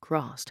someone she'd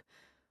crossed,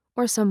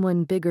 or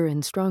someone bigger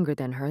and stronger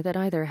than her that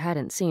either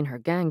hadn't seen her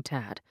gang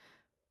tat,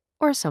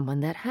 or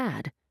someone that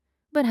had,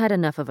 but had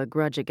enough of a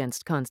grudge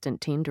against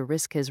Constantine to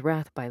risk his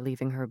wrath by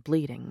leaving her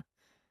bleeding.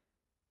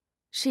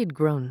 She'd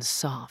grown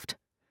soft.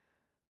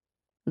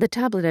 The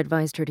tablet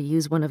advised her to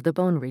use one of the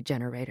bone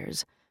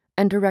regenerators,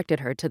 and directed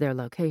her to their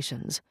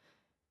locations.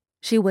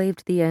 She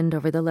waved the end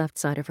over the left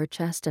side of her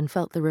chest and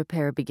felt the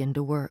repair begin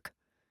to work.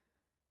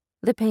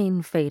 The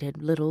pain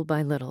faded little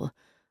by little,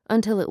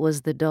 until it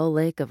was the dull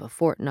ache of a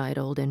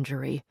fortnight-old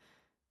injury.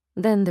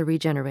 Then the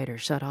regenerator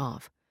shut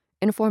off,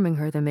 informing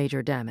her the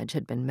major damage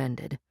had been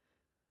mended.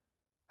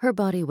 Her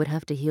body would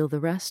have to heal the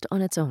rest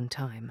on its own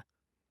time.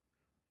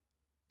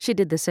 She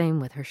did the same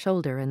with her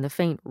shoulder and the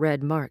faint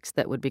red marks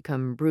that would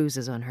become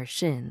bruises on her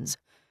shins.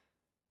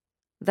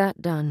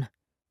 That done,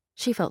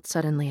 she felt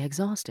suddenly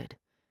exhausted.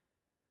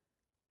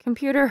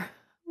 "Computer,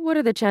 what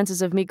are the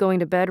chances of me going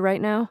to bed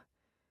right now?"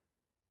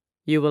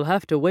 "You will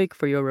have to wake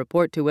for your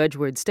report to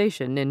Edgeworth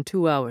Station in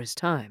 2 hours'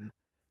 time."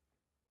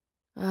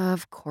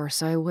 "Of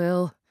course I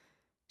will,"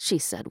 she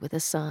said with a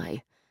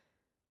sigh.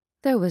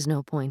 There was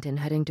no point in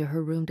heading to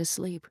her room to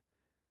sleep.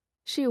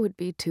 She would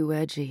be too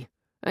edgy,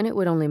 and it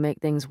would only make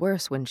things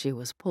worse when she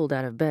was pulled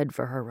out of bed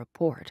for her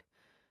report.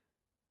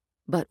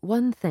 But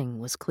one thing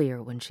was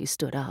clear when she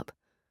stood up.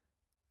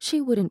 She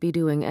wouldn't be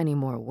doing any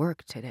more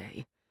work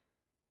today.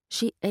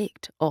 She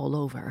ached all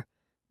over,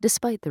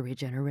 despite the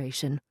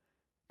regeneration,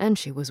 and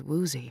she was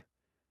woozy.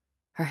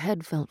 Her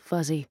head felt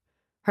fuzzy,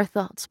 her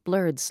thoughts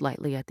blurred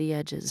slightly at the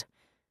edges.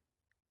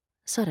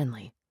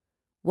 Suddenly,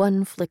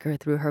 one flicker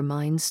through her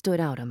mind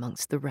stood out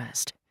amongst the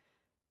rest.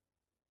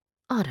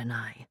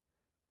 Adonai.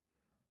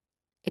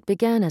 It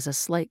began as a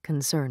slight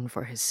concern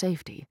for his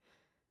safety,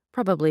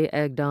 probably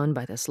egged on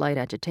by the slight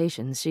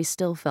agitations she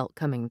still felt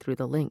coming through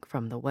the link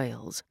from the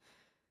whales.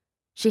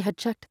 She had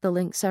checked the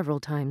link several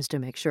times to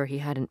make sure he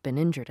hadn't been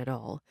injured at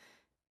all,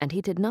 and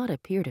he did not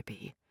appear to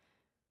be.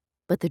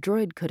 But the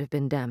droid could have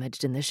been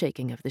damaged in the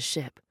shaking of the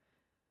ship.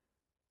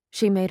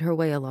 She made her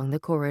way along the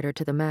corridor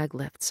to the mag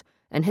lifts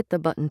and hit the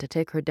button to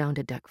take her down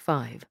to Deck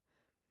 5.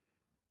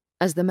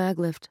 As the mag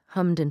lift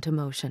hummed into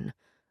motion,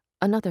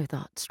 another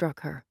thought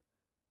struck her.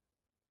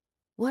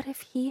 What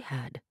if he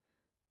had,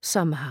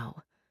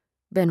 somehow,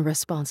 been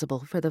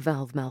responsible for the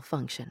valve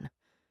malfunction?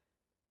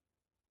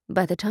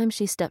 By the time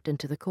she stepped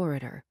into the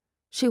corridor,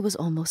 she was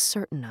almost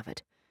certain of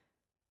it.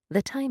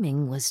 The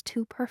timing was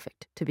too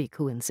perfect to be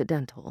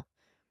coincidental.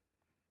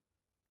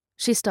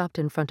 She stopped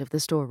in front of the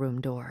storeroom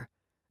door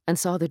and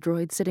saw the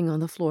droid sitting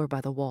on the floor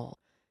by the wall.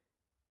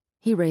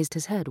 He raised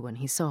his head when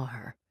he saw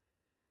her.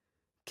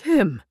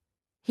 "Kim!"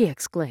 he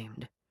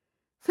exclaimed.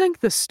 "Thank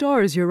the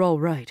stars you're all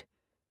right."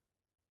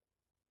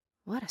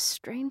 What a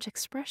strange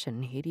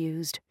expression he'd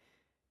used.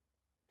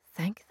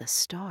 Thank the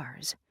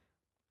stars.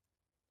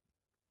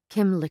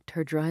 Kim licked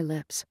her dry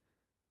lips.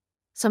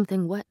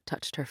 Something wet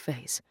touched her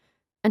face,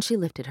 and she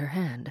lifted her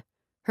hand,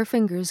 her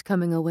fingers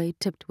coming away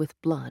tipped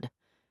with blood.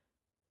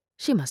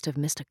 She must have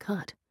missed a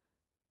cut.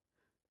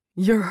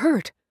 "You're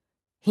hurt,"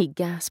 he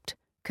gasped,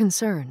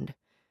 concerned.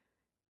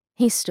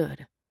 He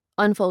stood,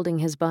 unfolding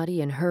his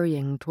body and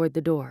hurrying toward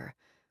the door,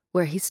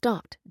 where he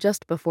stopped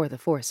just before the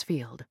force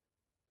field.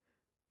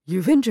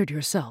 "You've injured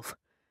yourself."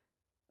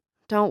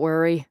 "Don't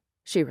worry,"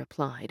 she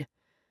replied.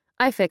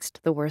 "I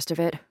fixed the worst of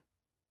it.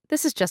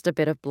 This is just a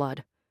bit of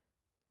blood."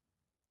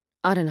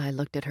 Adonai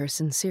looked at her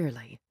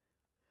sincerely.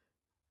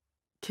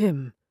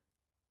 "Kim."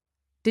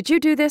 "Did you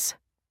do this?"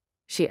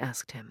 she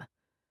asked him.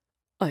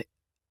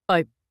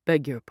 I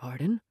beg your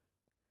pardon?"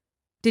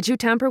 "Did you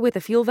tamper with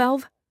the fuel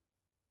valve?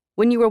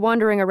 When you were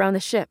wandering around the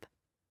ship?"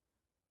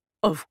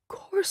 "Of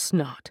course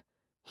not,"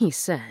 he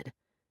said.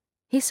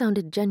 He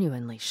sounded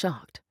genuinely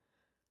shocked.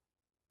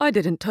 "I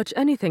didn't touch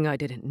anything I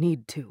didn't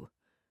need to."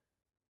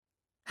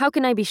 "How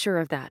can I be sure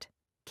of that?"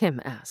 Kim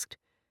asked.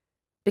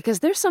 "Because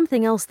there's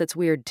something else that's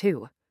weird,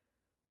 too.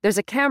 There's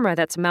a camera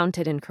that's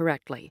mounted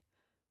incorrectly."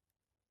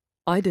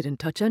 "I didn't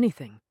touch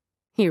anything,"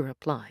 he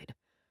replied.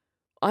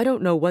 "I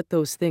don't know what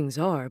those things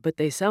are, but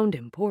they sound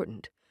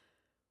important.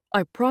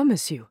 I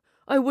promise you,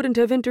 I wouldn't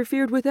have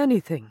interfered with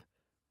anything."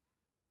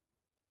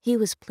 He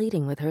was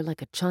pleading with her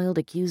like a child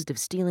accused of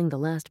stealing the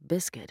last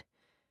biscuit.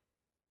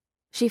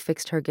 She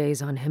fixed her gaze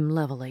on him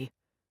levelly,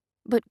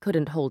 but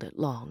couldn't hold it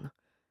long.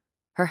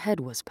 Her head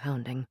was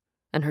pounding,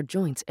 and her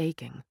joints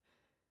aching.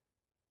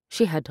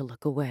 She had to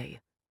look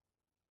away.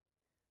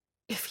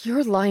 "If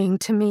you're lying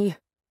to me—"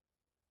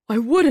 "I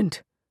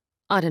wouldn't!"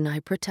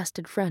 Adonai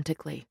protested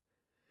frantically.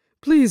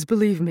 "Please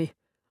believe me.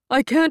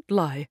 I can't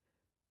lie.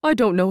 I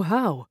don't know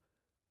how."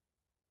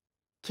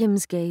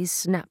 Kim's gaze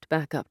snapped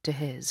back up to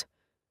his.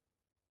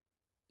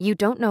 "You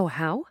don't know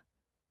how?"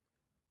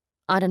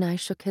 Adonai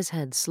shook his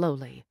head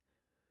slowly.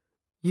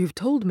 "You've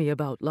told me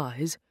about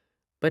lies,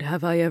 but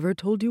have I ever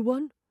told you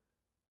one?"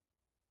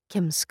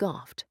 Kim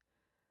scoffed.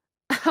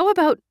 "How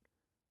about—"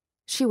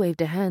 She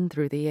waved a hand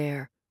through the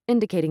air,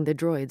 indicating the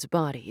droid's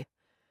body.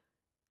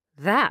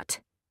 "That!"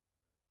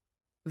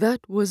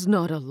 "That was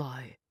not a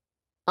lie,"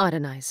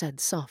 Adonai said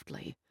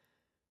softly.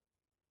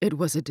 "It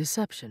was a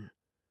deception.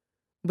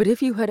 But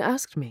if you had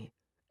asked me,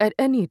 at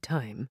any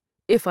time,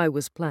 if I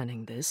was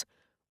planning this,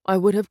 I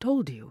would have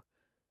told you.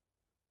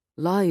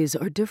 Lies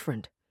are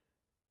different.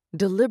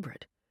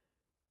 Deliberate.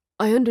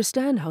 I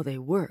understand how they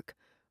work,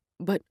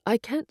 but I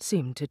can't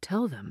seem to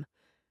tell them.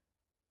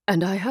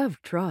 And I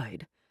have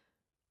tried.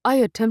 I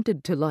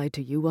attempted to lie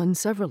to you on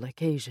several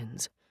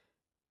occasions."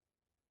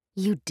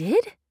 "You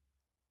did?"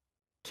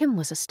 Kim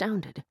was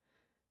astounded.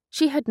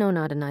 She had known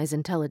Adonai's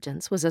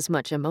intelligence was as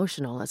much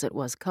emotional as it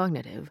was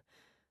cognitive,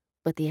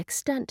 but the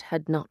extent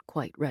had not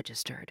quite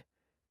registered.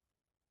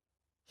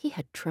 He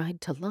had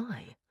tried to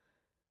lie.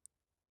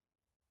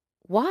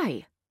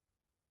 Why?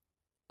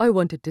 "I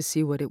wanted to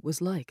see what it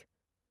was like.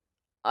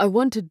 I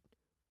wanted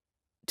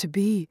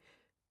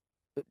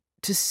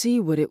to see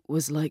what it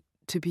was like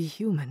to be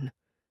human."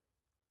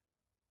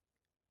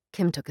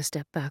 Kim took a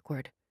step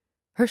backward,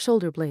 her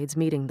shoulder blades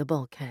meeting the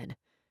bulkhead.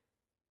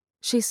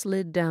 She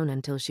slid down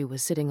until she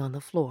was sitting on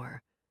the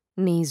floor,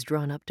 knees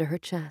drawn up to her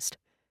chest.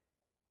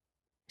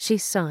 She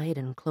sighed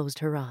and closed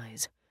her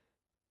eyes.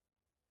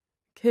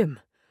 "Kim,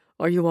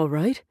 are you all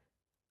right?"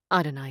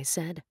 Adonai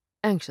said,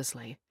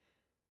 anxiously.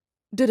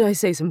 "Did I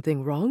say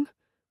something wrong?"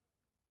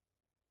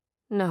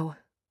 "No,"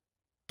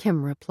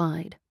 Kim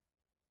replied.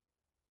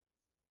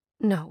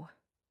 "No."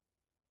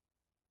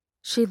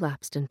 She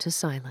lapsed into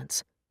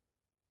silence.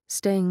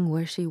 staying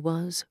where she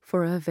was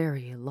for a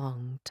very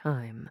long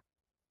time.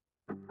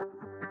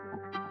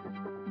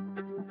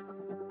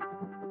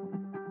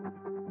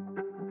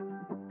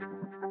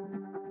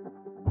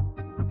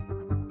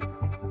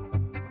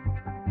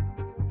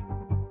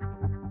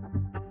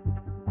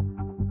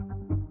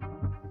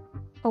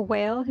 A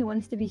whale who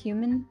wants to be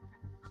human?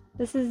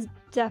 This is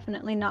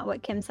definitely not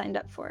what Kim signed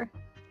up for.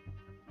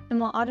 And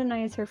while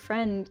Adonai is her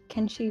friend,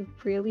 can she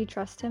really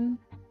trust him?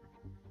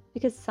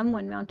 Because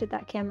someone mounted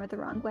that camera the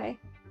wrong way,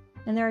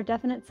 and there are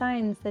definite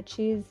signs that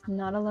she's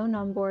not alone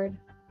on board.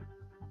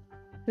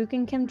 Who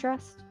can Kim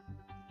trust?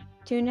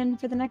 Tune in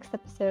for the next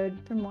episode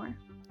for more.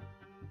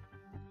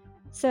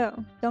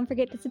 So, don't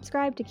forget to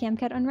subscribe to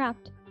Camcat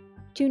Unwrapped.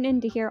 Tune in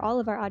to hear all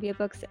of our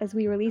audiobooks as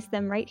we release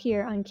them right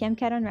here on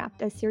Camcat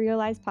Unwrapped as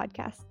serialized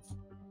podcasts.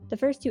 The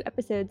first 2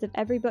 episodes of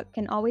every book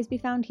can always be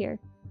found here,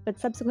 but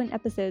subsequent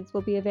episodes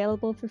will be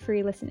available for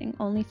free listening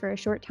only for a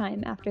short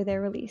time after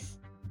their release.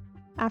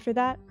 After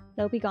that,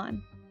 they'll be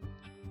gone.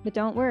 But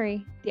don't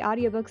worry, the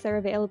audiobooks are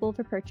available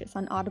for purchase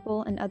on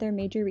Audible and other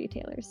major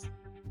retailers.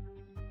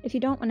 If you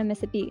don't want to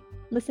miss a beat,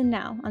 listen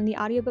now on the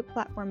audiobook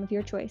platform of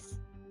your choice.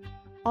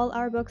 All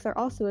our books are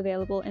also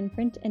available in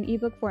print and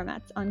ebook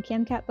formats on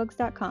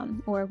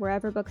camcatbooks.com or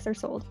wherever books are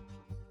sold.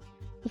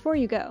 Before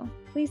you go,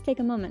 please take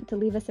a moment to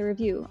leave us a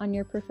review on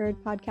your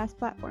preferred podcast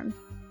platform.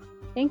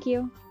 Thank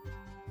you!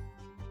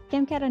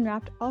 Camcat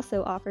Unwrapped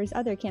also offers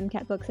other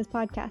Camcat books as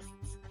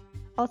podcasts.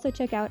 Also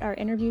check out our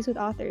interviews with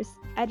authors,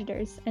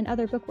 editors, and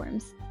other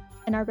bookworms,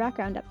 and our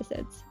background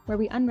episodes, where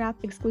we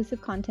unwrap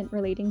exclusive content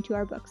relating to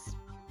our books.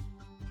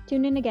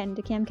 Tune in again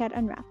to Camcat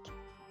Unwrapped,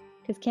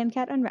 because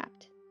Camcat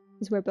Unwrapped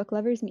is where book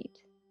lovers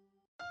meet.